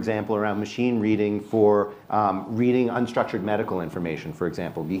guided, for example, around machine reading for reading unstructured medical information, for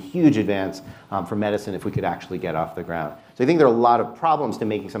example. It would be a huge advance for medicine if we could actually get off the ground. So I think there are a lot of problems to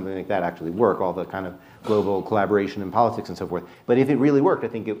making something like that actually work, all the kind of global collaboration in politics and so forth. But if it really worked, I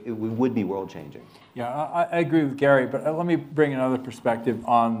think it would be world-changing. Yeah, I agree with Gary, but let me bring another perspective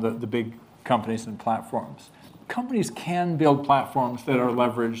on the big companies and platforms. Companies can build platforms that are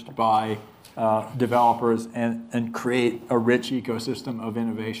leveraged by developers and create a rich ecosystem of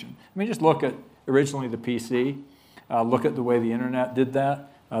innovation. I mean, just look at originally the PC, look at the way the internet did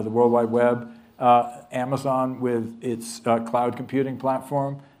that, the World Wide Web, Amazon with its cloud computing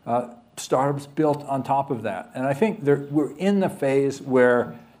platform, startups built on top of that. And I think we're in the phase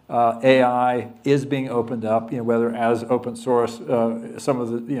where AI is being opened up, whether as open source, some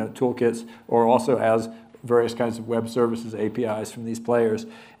of the toolkits, or also as various kinds of web services, APIs from these players.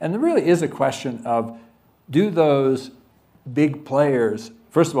 And there really is a question of, do those big players,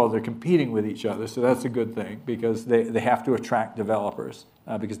 first of all, they're competing with each other, so that's a good thing, because they have to attract developers,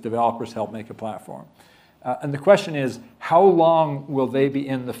 because developers help make a platform. And the question is, how long will they be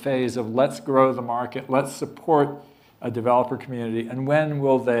in the phase of let's grow the market, let's support a developer community, and when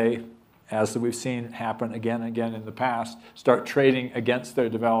will they, as we've seen happen again and again in the past, start trading against their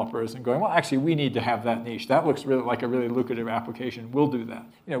developers and going, well, actually, we need to have that niche. That looks really like a really lucrative application. We'll do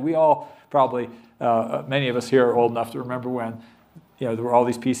that. We all probably, many of us here are old enough to remember when there were all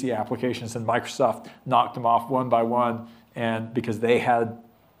these PC applications and Microsoft knocked them off one by one, and because they had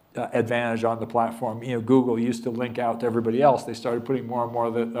advantage on the platform. Google used to link out to everybody else. They started putting more and more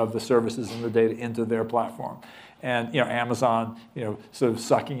of the services and the data into their platform. And Amazon, sort of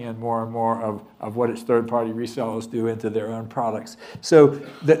sucking in more and more of what its third-party resellers do into their own products. So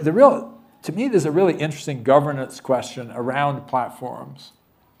to me, there's a really interesting governance question around platforms,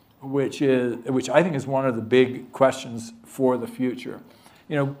 which I think is one of the big questions for the future.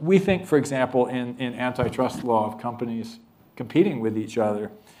 We think, for example, in antitrust law of companies competing with each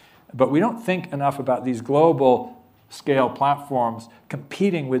other, but we don't think enough about these global scale platforms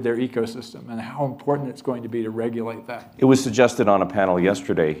competing with their ecosystem and how important it's going to be to regulate that. It was suggested on a panel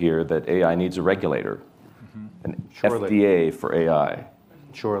yesterday here that AI needs a regulator, an FDA for AI.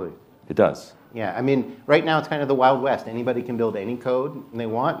 Surely. It does. Yeah, I mean, right now it's kind of the Wild West. Anybody can build any code they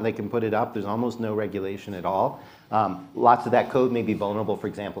want, and they can put it up. There's almost no regulation at all. Lots of that code may be vulnerable, for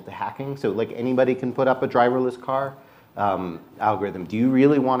example, to hacking. So like anybody can put up a driverless car algorithm. Do you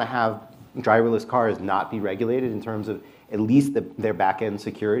really want to have driverless cars not be regulated in terms of at least their back-end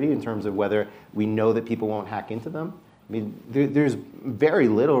security, in terms of whether we know that people won't hack into them? I mean, there's very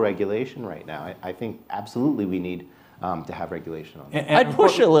little regulation right now. I think absolutely we need to have regulation on that. I'd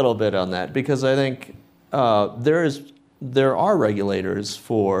push a little bit on that, because I think there are regulators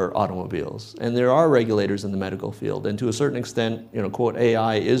for automobiles, and there are regulators in the medical field, and to a certain extent, quote,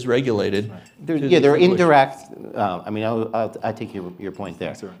 AI is regulated. There are indirect. I take your point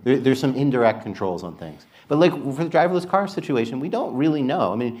there. There's some indirect controls on things, but like for the driverless car situation, we don't really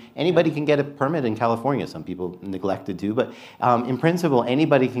know. I mean, anybody can get a permit in California. Some people neglect to do, but in principle,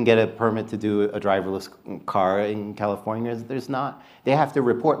 anybody can get a permit to do a driverless car in California. They have to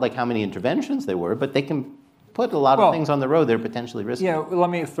report like how many interventions there were, but they can put a lot of things on the road that are potentially risky. Let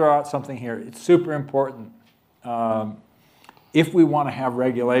me throw out something here. It's super important. If we want to have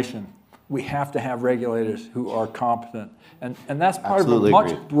regulation, we have to have regulators who are competent. And that's part Absolutely of a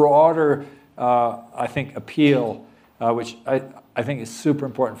much agreed. broader, I think, appeal, which I think is super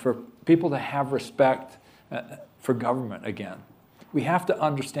important for people to have respect for government again. We have to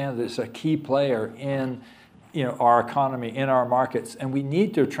understand that it's a key player in our economy, in our markets, and we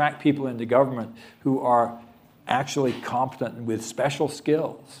need to attract people into government who are actually competent and with special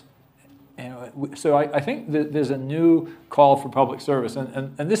skills. So I think that there's a new call for public service,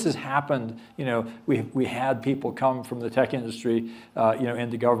 and this has happened. We had people come from the tech industry,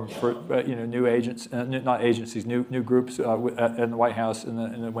 into government for new agents, not agencies, new groups in the White House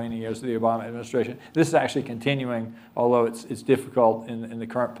in the waning years of the Obama administration. This is actually continuing, although it's difficult in the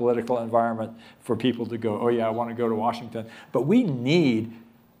current political environment for people to go, oh yeah, I want to go to Washington. But we need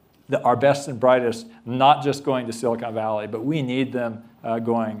our best and brightest, not just going to Silicon Valley, but we need them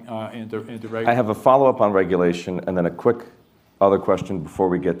going into regulation. I have a follow-up on regulation and then a quick other question before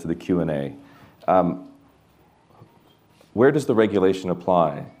we get to the Q&A. Where does the regulation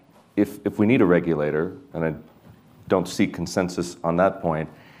apply? If we need a regulator, and I don't see consensus on that point,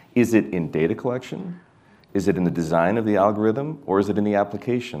 is it in data collection? Is it in the design of the algorithm? Or is it in the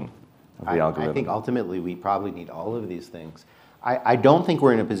application of the algorithm? I think ultimately we probably need all of these things. I don't think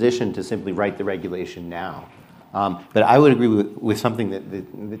we're in a position to simply write the regulation now. But I would agree with something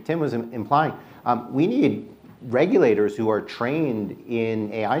that Tim was implying. We need regulators who are trained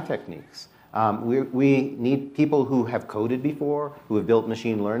in AI techniques. We need people who have coded before, who have built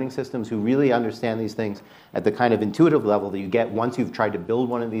machine learning systems, who really understand these things at the kind of intuitive level that you get once you've tried to build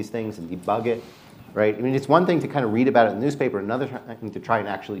one of these things and debug it, right? I mean, it's one thing to kind of read about it in the newspaper, another thing to try and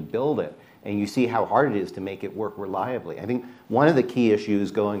actually build it. And you see how hard it is to make it work reliably. I think one of the key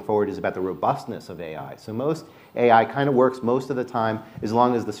issues going forward is about the robustness of AI. So most AI kind of works most of the time as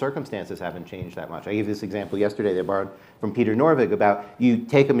long as the circumstances haven't changed that much. I gave this example yesterday that I borrowed from Peter Norvig about you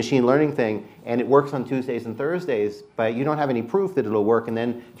take a machine learning thing and it works on Tuesdays and Thursdays, but you don't have any proof that it'll work, and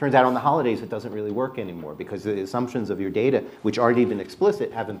then it turns out on the holidays it doesn't really work anymore because the assumptions of your data, which aren't even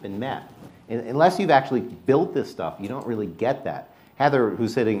explicit, haven't been met. And unless you've actually built this stuff, you don't really get that. Heather,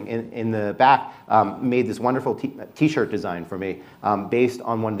 who's sitting in the back, made this wonderful T-shirt design for me based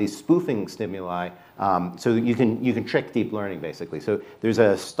on one of these spoofing stimuli. So you can trick deep learning, basically. So there's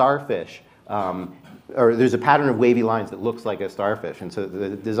a starfish, or there's a pattern of wavy lines that looks like a starfish. And so the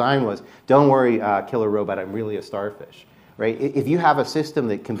design was, don't worry, killer robot, I'm really a starfish. Right? If you have a system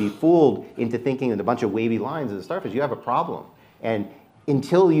that can be fooled into thinking that a bunch of wavy lines is a starfish, you have a problem. And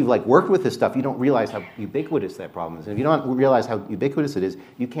until you've worked with this stuff, you don't realize how ubiquitous that problem is. And if you don't realize how ubiquitous it is,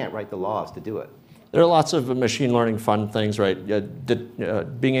 you can't write the laws to do it. There are lots of machine learning fun things, right?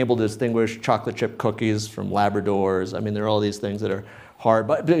 Being able to distinguish chocolate chip cookies from Labradors. I mean, there are all these things that are hard.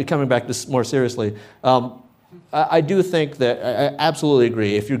 But coming back to more seriously, I do think that I absolutely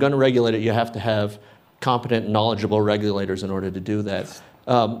agree. If you're going to regulate it, you have to have competent, knowledgeable regulators in order to do that.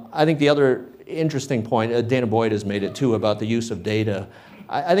 I think the other interesting point, Dana Boyd has made it too, about the use of data.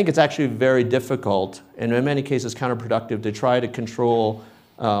 I think it's actually very difficult, and in many cases counterproductive, to try to control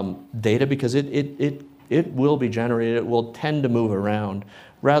data because it will be generated, it will tend to move around.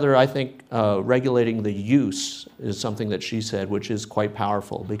 Rather, I think regulating the use is something that she said, which is quite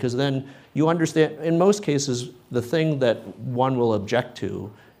powerful, because then you understand, in most cases, the thing that one will object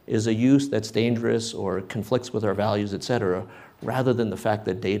to is a use that's dangerous or conflicts with our values, et cetera, rather than the fact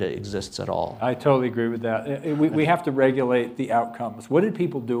that data exists at all. I totally agree with that. We have to regulate the outcomes. What did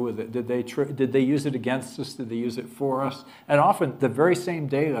people do with it? Did they use it against us? Did they use it for us? And often the very same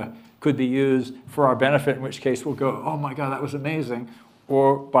data could be used for our benefit, in which case we'll go, oh my God, that was amazing.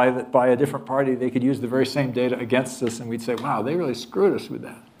 Or by a different party, they could use the very same data against us, and we'd say, wow, they really screwed us with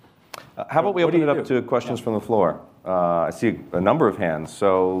that. How about we open it up to questions from the floor? I see a number of hands,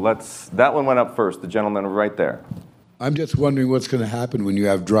 so that one went up first, the gentleman right there. I'm just wondering what's going to happen when you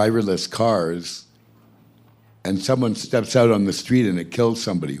have driverless cars and someone steps out on the street and it kills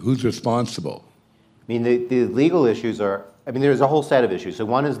somebody. Who's responsible? I mean, the legal issues are, there's a whole set of issues. So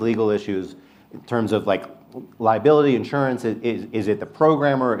one is legal issues in terms of liability insurance? Is it the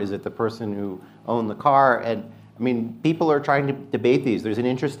programmer? Is it the person who owned the car? And I mean, people are trying to debate these. There's an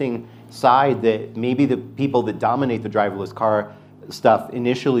interesting side that maybe the people that dominate the driverless car stuff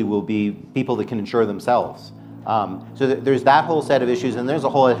initially will be people that can insure themselves. So there's that whole set of issues, and there's a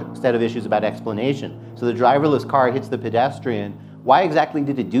whole set of issues about explanation. So the driverless car hits the pedestrian. Why exactly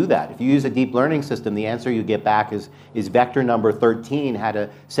did it do that? If you use a deep learning system, the answer you get back is vector number 13 had a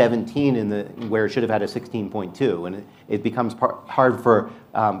 17 where it should have had a 16.2, and it becomes hard for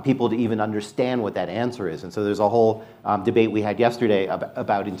people to even understand what that answer is. And so there's a whole debate we had yesterday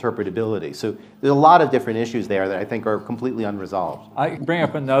about interpretability. So there's a lot of different issues there that I think are completely unresolved. I bring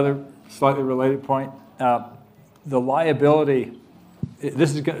up another slightly related point. The liability,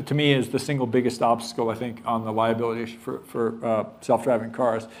 this is, to me, is the single biggest obstacle, I think, on the liability issue for self-driving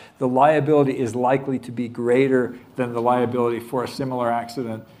cars. The liability is likely to be greater than the liability for a similar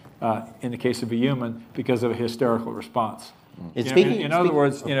accident in the case of a human because of a hysterical response. In other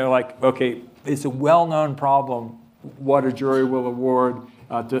words, like, okay, it's a well-known problem what a jury will award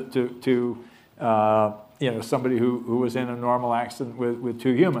to somebody who was in a normal accident with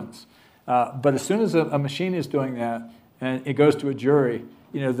two humans. But as soon as a machine is doing that and it goes to a jury,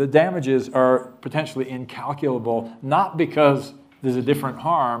 the damages are potentially incalculable, not because there's a different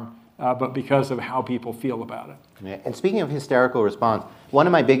harm, but because of how people feel about it. Yeah. And speaking of hysterical response, one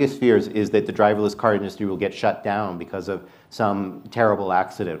of my biggest fears is that the driverless car industry will get shut down because of some terrible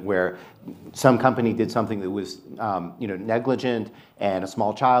accident where some company did something that was negligent and a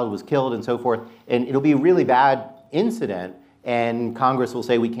small child was killed and so forth. And it'll be a really bad incident, and Congress will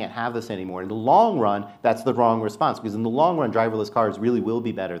say we can't have this anymore. In the long run, that's the wrong response, because in the long run, driverless cars really will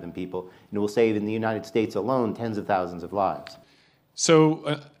be better than people, and it will save, in the United States alone, tens of thousands of lives.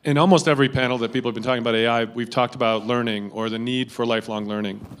 So in almost every panel that people have been talking about AI, we've talked about learning or the need for lifelong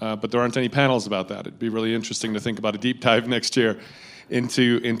learning, but there aren't any panels about that. It'd be really interesting to think about a deep dive next year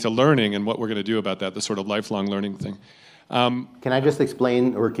into learning and what we're going to do about that, the sort of lifelong learning thing. Can I just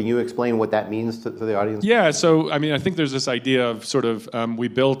explain, or can you explain what that means to the audience? Yeah, so I mean, I think there's this idea of sort of, we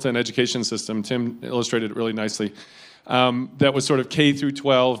built an education system, Tim illustrated it really nicely, that was sort of K through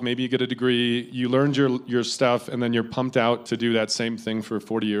 12, maybe you get a degree, you learned your stuff, and then you're pumped out to do that same thing for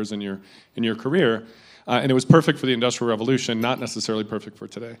 40 years in your career. And it was perfect for the Industrial Revolution, not necessarily perfect for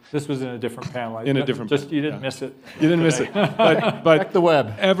today. This was in a different panel. In a different panel. You didn't miss it. You didn't miss it. But Check the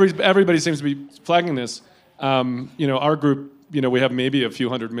web. Everybody seems to be flagging this. Our group, we have maybe a few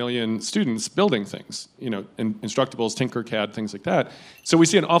 100 million students building things, Instructables, Tinkercad, things like that. So we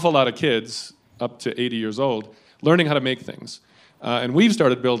see an awful lot of kids up to 80 years old learning how to make things. And we've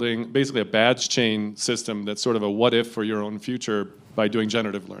started building basically a badge chain system that's sort of a what if for your own future by doing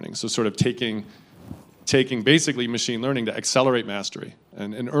generative learning. So sort of taking basically machine learning to accelerate mastery.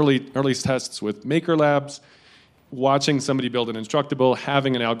 And in early tests with Maker Labs, watching somebody build an Instructable,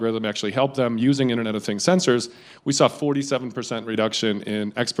 having an algorithm actually help them, using Internet of Things sensors, we saw 47% reduction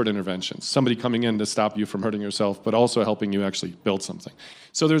in expert interventions. Somebody coming in to stop you from hurting yourself, but also helping you actually build something.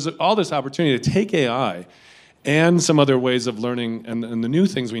 So there's all this opportunity to take AI and some other ways of learning and the new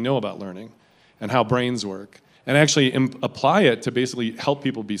things we know about learning and how brains work, and actually apply it to basically help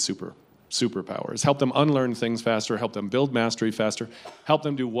people be superpowers, help them unlearn things faster, help them build mastery faster, help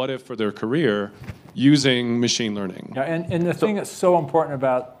them do what if for their career using machine learning. Yeah, and the thing that's so important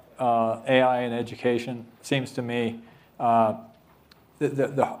about AI in education, seems to me,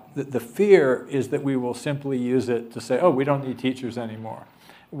 the fear is that we will simply use it to say, oh, we don't need teachers anymore,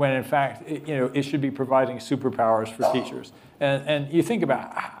 when in fact, it should be providing superpowers for teachers. And you think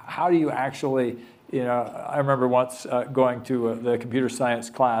about how do you actually, I remember once going to the computer science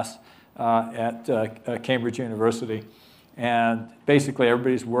class at Cambridge University, and basically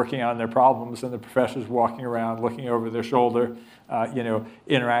everybody's working on their problems, and the professor's walking around, looking over their shoulder,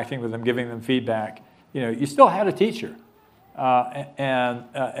 interacting with them, giving them feedback. You still had a teacher, and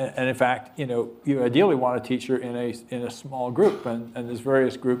in fact, you ideally want a teacher in a small group, and there's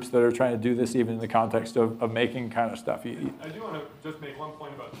various groups that are trying to do this even in the context of making kind of stuff. I do want to just make one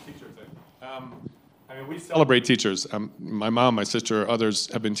point about the teacher thing. We celebrate teachers. My mom, my sister,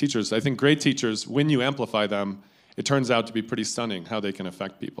 others have been teachers. I think great teachers, when you amplify them, it turns out to be pretty stunning how they can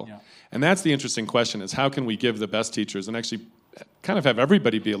affect people. Yeah. And that's the interesting question, is how can we give the best teachers and actually kind of have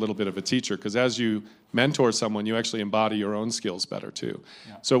everybody be a little bit of a teacher, because as you mentor someone, you actually embody your own skills better too.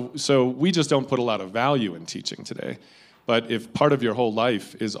 Yeah. So we just don't put a lot of value in teaching today. But if part of your whole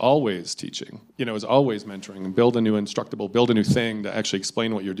life is always teaching, is always mentoring, and build a new Instructable, build a new thing to actually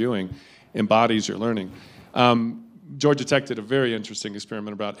explain what you're doing, embodies your learning. Georgia Tech did a very interesting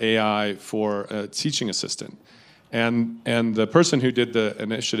experiment about AI for a teaching assistant. And the person who did the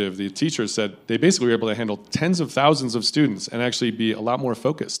initiative, the teacher, said they basically were able to handle tens of thousands of students and actually be a lot more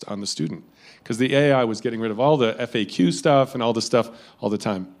focused on the student, because the AI was getting rid of all the FAQ stuff and all the stuff all the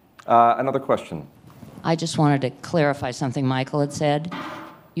time. Another question. I just wanted to clarify something Michael had said.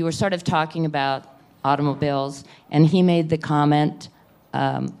 You were sort of talking about automobiles, and he made the comment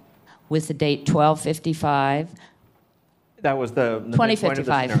with the date 1255. That was the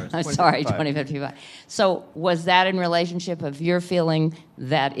 2055. I'm sorry, 2055. So was that in relationship of your feeling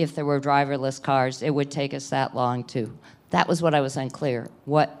that if there were driverless cars, it would take us that long too? That was what I was unclear,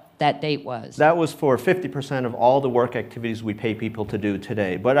 what that date was. That was for 50% of all the work activities we pay people to do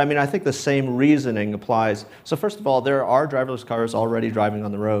today. But I mean, I think the same reasoning applies. So first of all, there are driverless cars already driving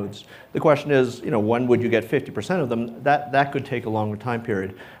on the roads. The question is, when would you get 50% of them? That could take a longer time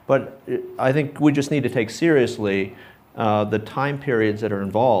period. But I think we just need to take seriously the time periods that are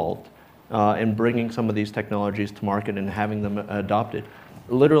involved in bringing some of these technologies to market and having them adopted.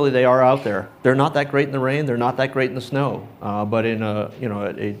 Literally, they are out there. They're not that great in the rain. They're not that great in the snow. But in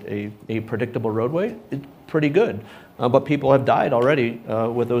a predictable roadway, it's pretty good. But people have died already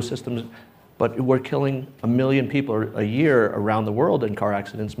with those systems. But we're killing 1 million people a year around the world in car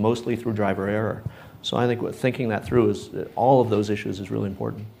accidents, mostly through driver error. So I think thinking that through is all of those issues is really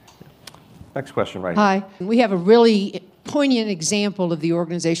important. Next question, right here. Hi. We have a really poignant example of the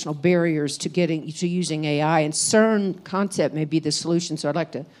organizational barriers to using AI, and CERN concept may be the solution, so I'd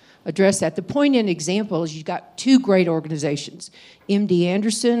like to address that. The poignant example is you've got two great organizations, MD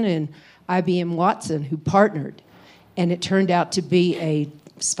Anderson and IBM Watson, who partnered, and it turned out to be a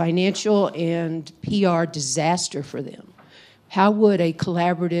financial and PR disaster for them. How would a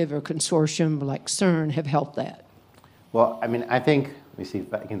collaborative or consortium like CERN have helped that? Well, I mean, I think, let me see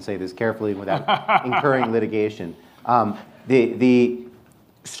if I can say this carefully without incurring litigation. The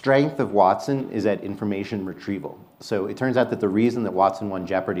strength of Watson is at information retrieval. So it turns out that the reason that Watson won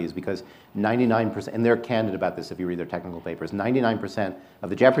Jeopardy is because 99%, and they're candid about this if you read their technical papers, 99% of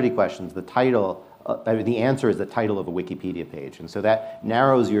the Jeopardy questions, the answer is the title of a Wikipedia page. And so that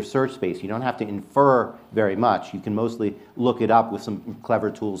narrows your search space. You don't have to infer very much. You can mostly look it up with some clever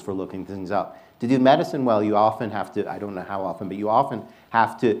tools for looking things up. To do medicine well, you often have to, I don't know how often, but you often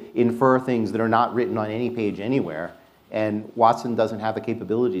have to infer things that are not written on any page anywhere, and Watson doesn't have the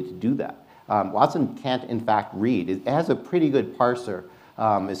capability to do that. Watson can't, in fact, read. It has a pretty good parser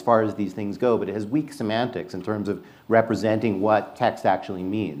as far as these things go, but it has weak semantics in terms of representing what text actually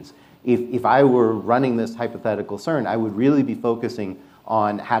means. If I were running this hypothetical CERN, I would really be focusing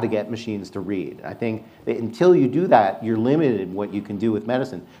on how to get machines to read. I think that until you do that, you're limited in what you can do with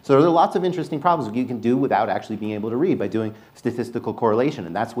medicine. So there are lots of interesting problems you can do without actually being able to read by doing statistical correlation,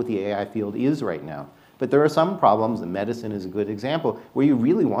 and that's what the AI field is right now. But there are some problems, and medicine is a good example, where you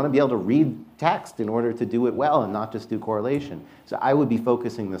really want to be able to read text in order to do it well and not just do correlation. So I would be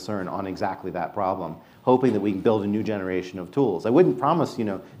focusing the CERN on exactly that problem, hoping that we can build a new generation of tools. I wouldn't promise,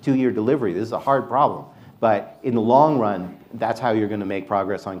 2-year delivery. This is a hard problem. But in the long run, that's how you're going to make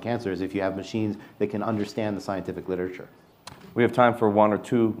progress on cancer, is if you have machines that can understand the scientific literature. We have time for 1 or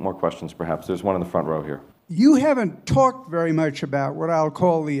 2 more questions, perhaps. There's one in the front row here. You haven't talked very much about what I'll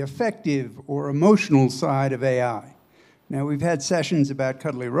call the affective or emotional side of AI. Now, we've had sessions about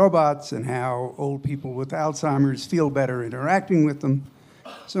cuddly robots and how old people with Alzheimer's feel better interacting with them.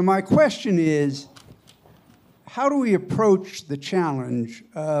 So my question is, how do we approach the challenge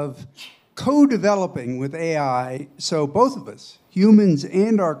of co-developing with AI so both of us, humans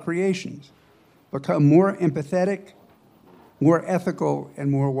and our creations, become more empathetic, more ethical, and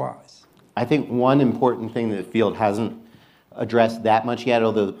more wise? I think one important thing that the field hasn't addressed that much yet,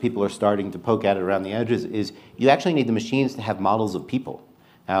 although people are starting to poke at it around the edges, is you actually need the machines to have models of people.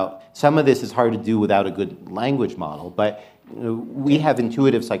 Now, some of this is hard to do without a good language model, but we have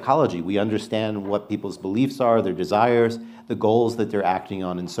intuitive psychology. We understand what people's beliefs are, their desires, the goals that they're acting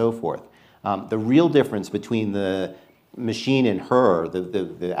on, and so forth. The real difference between the machine in her,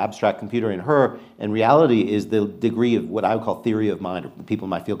 the abstract computer in her, and reality is the degree of what I would call theory of mind, or people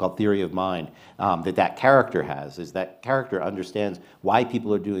might feel called theory of mind, that character has, is that character understands why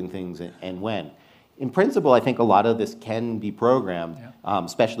people are doing things and when. In principle, I think a lot of this can be programmed,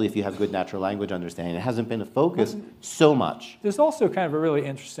 especially if you have good natural language understanding. It hasn't been a focus so much. There's also kind of a really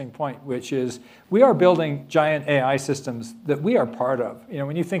interesting point, which is we are building giant AI systems that we are part of.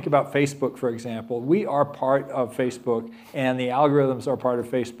 When you think about Facebook, for example, we are part of Facebook, and the algorithms are part of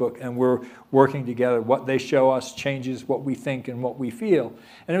Facebook, and we're working together. What they show us changes what we think and what we feel.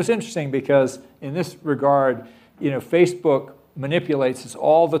 And it was interesting because in this regard, Facebook manipulates us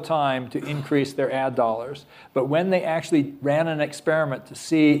all the time to increase their ad dollars. But when they actually ran an experiment to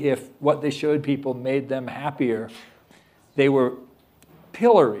see if what they showed people made them happier, they were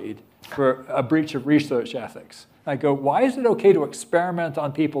pilloried for a breach of research ethics. I go, why is it okay to experiment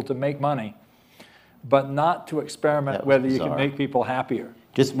on people to make money, but not to experiment whether you can make people happier?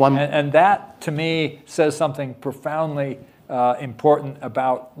 Just one. And that, to me, says something profoundly important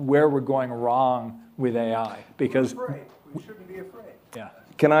about where we're going wrong with AI. Because we shouldn't be afraid. Yeah.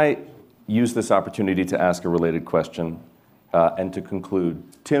 Can I use this opportunity to ask a related question and to conclude?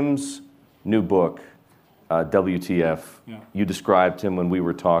 Tim's new book, WTF, you described, Tim, when we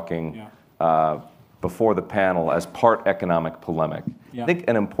were talking before the panel as part economic polemic. I think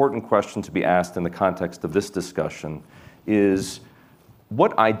an important question to be asked in the context of this discussion is,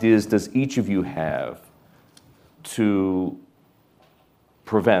 what ideas does each of you have to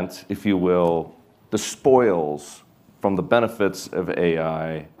prevent, if you will, the spoils from the benefits of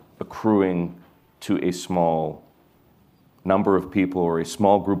AI accruing to a small number of people or a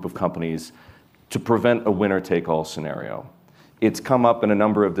small group of companies to prevent a winner-take-all scenario? It's come up in a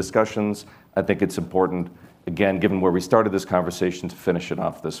number of discussions. I think it's important, again, given where we started this conversation, to finish it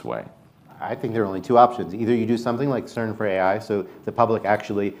off this way. I think there are only two options. Either you do something like CERN for AI, so the public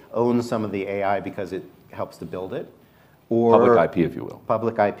actually owns some of the AI because it helps to build it, or public IP, if you will.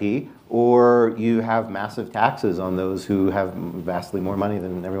 Public IP, or you have massive taxes on those who have vastly more money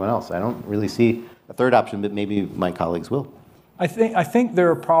than everyone else. I don't really see a third option, but maybe my colleagues will. I think there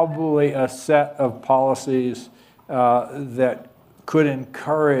are probably a set of policies that could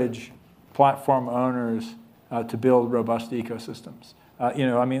encourage platform owners to build robust ecosystems.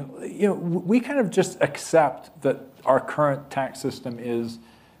 We kind of just accept that our current tax system is,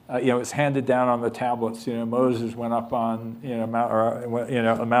 it's handed down on the tablets. Moses went up on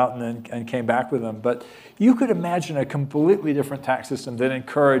a mountain and came back with them. But you could imagine a completely different tax system that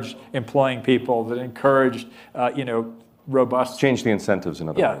encouraged employing people, that encouraged, robust. Change the incentives, in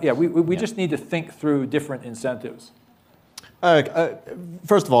other words. We just need to think through different incentives.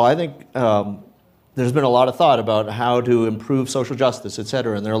 First of all, I think there's been a lot of thought about how to improve social justice, et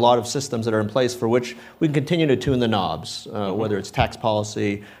cetera, and there are a lot of systems that are in place for which we can continue to tune the knobs, whether it's tax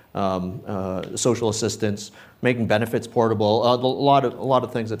policy, social assistance, making benefits portable, a lot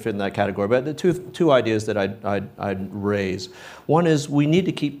of things that fit in that category. But the two ideas that I'd raise. One is we need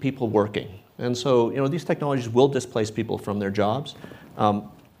to keep people working. And so, these technologies will displace people from their jobs.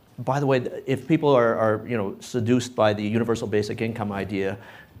 By the way, if people are seduced by the universal basic income idea,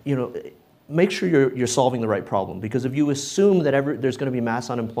 make sure you're solving the right problem. Because if you assume that there's going to be mass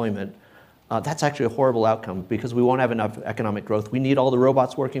unemployment, that's actually a horrible outcome because we won't have enough economic growth. We need all the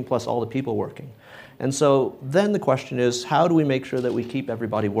robots working plus all the people working. And so then the question is, how do we make sure that we keep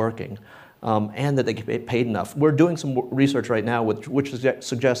everybody working? And that they get paid enough. We're doing some research right now which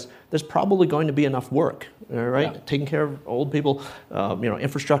suggests there's probably going to be enough work, right? Yeah. Taking care of old people,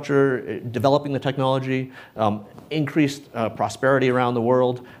 infrastructure, developing the technology, increased prosperity around the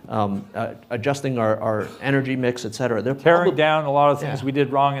world, adjusting our energy mix, et cetera. They're tearing down a lot of things we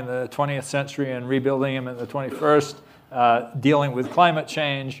did wrong in the 20th century and rebuilding them in the 21st, dealing with climate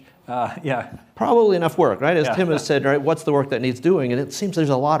change. Probably enough work, right? As Tim has said, right? What's the work that needs doing? And it seems there's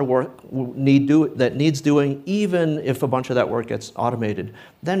a lot of work that needs doing, even if a bunch of that work gets automated.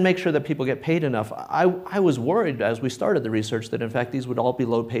 Then make sure that people get paid enough. I was worried as we started the research that in fact these would all be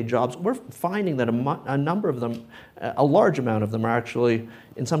low-paid jobs. We're finding that a number of them, a large amount of them, are actually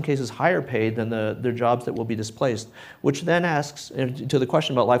in some cases higher paid than the jobs that will be displaced. Which then asks to the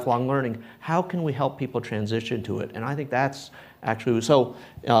question about lifelong learning: how can we help people transition to it? And I think that's actually, so,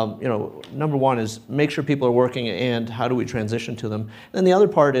 number one is make sure people are working, and how do we transition to them? And the other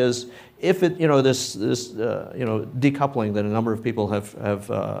part is, if it, this decoupling that a number of people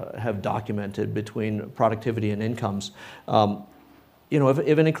have documented between productivity and incomes,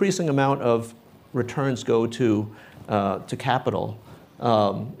 if an increasing amount of returns go to capital,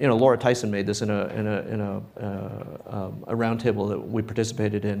 Laura Tyson made this in a roundtable that we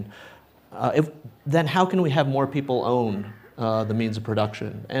participated in. Then how can we have more people own the means of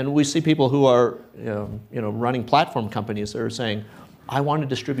production? And we see people who are, running platform companies that are saying, I want to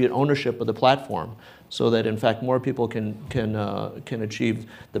distribute ownership of the platform so that, in fact, more people can achieve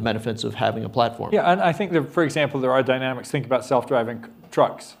the benefits of having a platform. Yeah, and I think that, for example, there are dynamics. Think about self-driving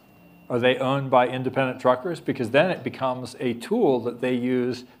trucks. Are they owned by independent truckers? Because then it becomes a tool that they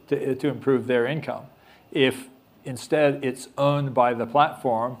use to improve their income. If instead it's owned by the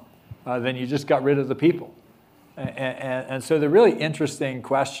platform, then you just got rid of the people. And so there are really interesting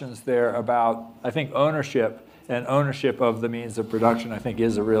questions there about, I think, ownership, and ownership of the means of production, I think,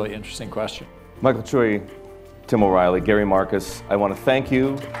 is a really interesting question. Michael Chui, Tim O'Reilly, Gary Marcus, I want to thank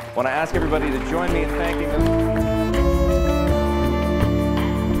you. I want to ask everybody to join me in thanking them.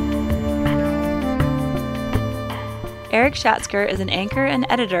 Eric Schatzker is an anchor and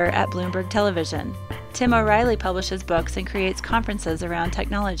editor at Bloomberg Television. Tim O'Reilly publishes books and creates conferences around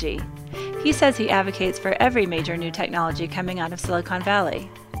technology. He says he advocates for every major new technology coming out of Silicon Valley.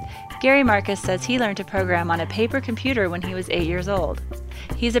 Gary Marcus says he learned to program on a paper computer when he was 8 years old.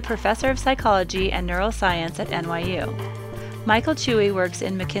 He's a professor of psychology and neuroscience at NYU. Michael Chewy works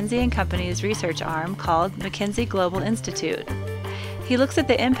in McKinsey & Company's research arm called McKinsey Global Institute. He looks at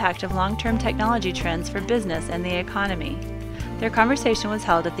the impact of long-term technology trends for business and the economy. Their conversation was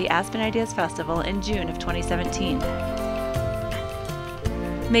held at the Aspen Ideas Festival in June of 2017.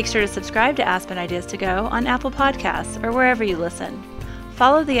 Make sure to subscribe to Aspen Ideas to Go on Apple Podcasts or wherever you listen.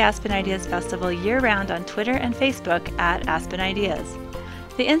 Follow the Aspen Ideas Festival year-round on Twitter and Facebook at Aspen Ideas.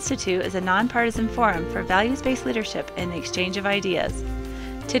 The Institute is a nonpartisan forum for values-based leadership in the exchange of ideas.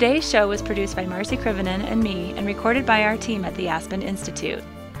 Today's show was produced by Marcy Krivonen and me and recorded by our team at the Aspen Institute.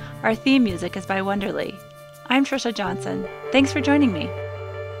 Our theme music is by Wonderly. I'm Trisha Johnson. Thanks for joining me.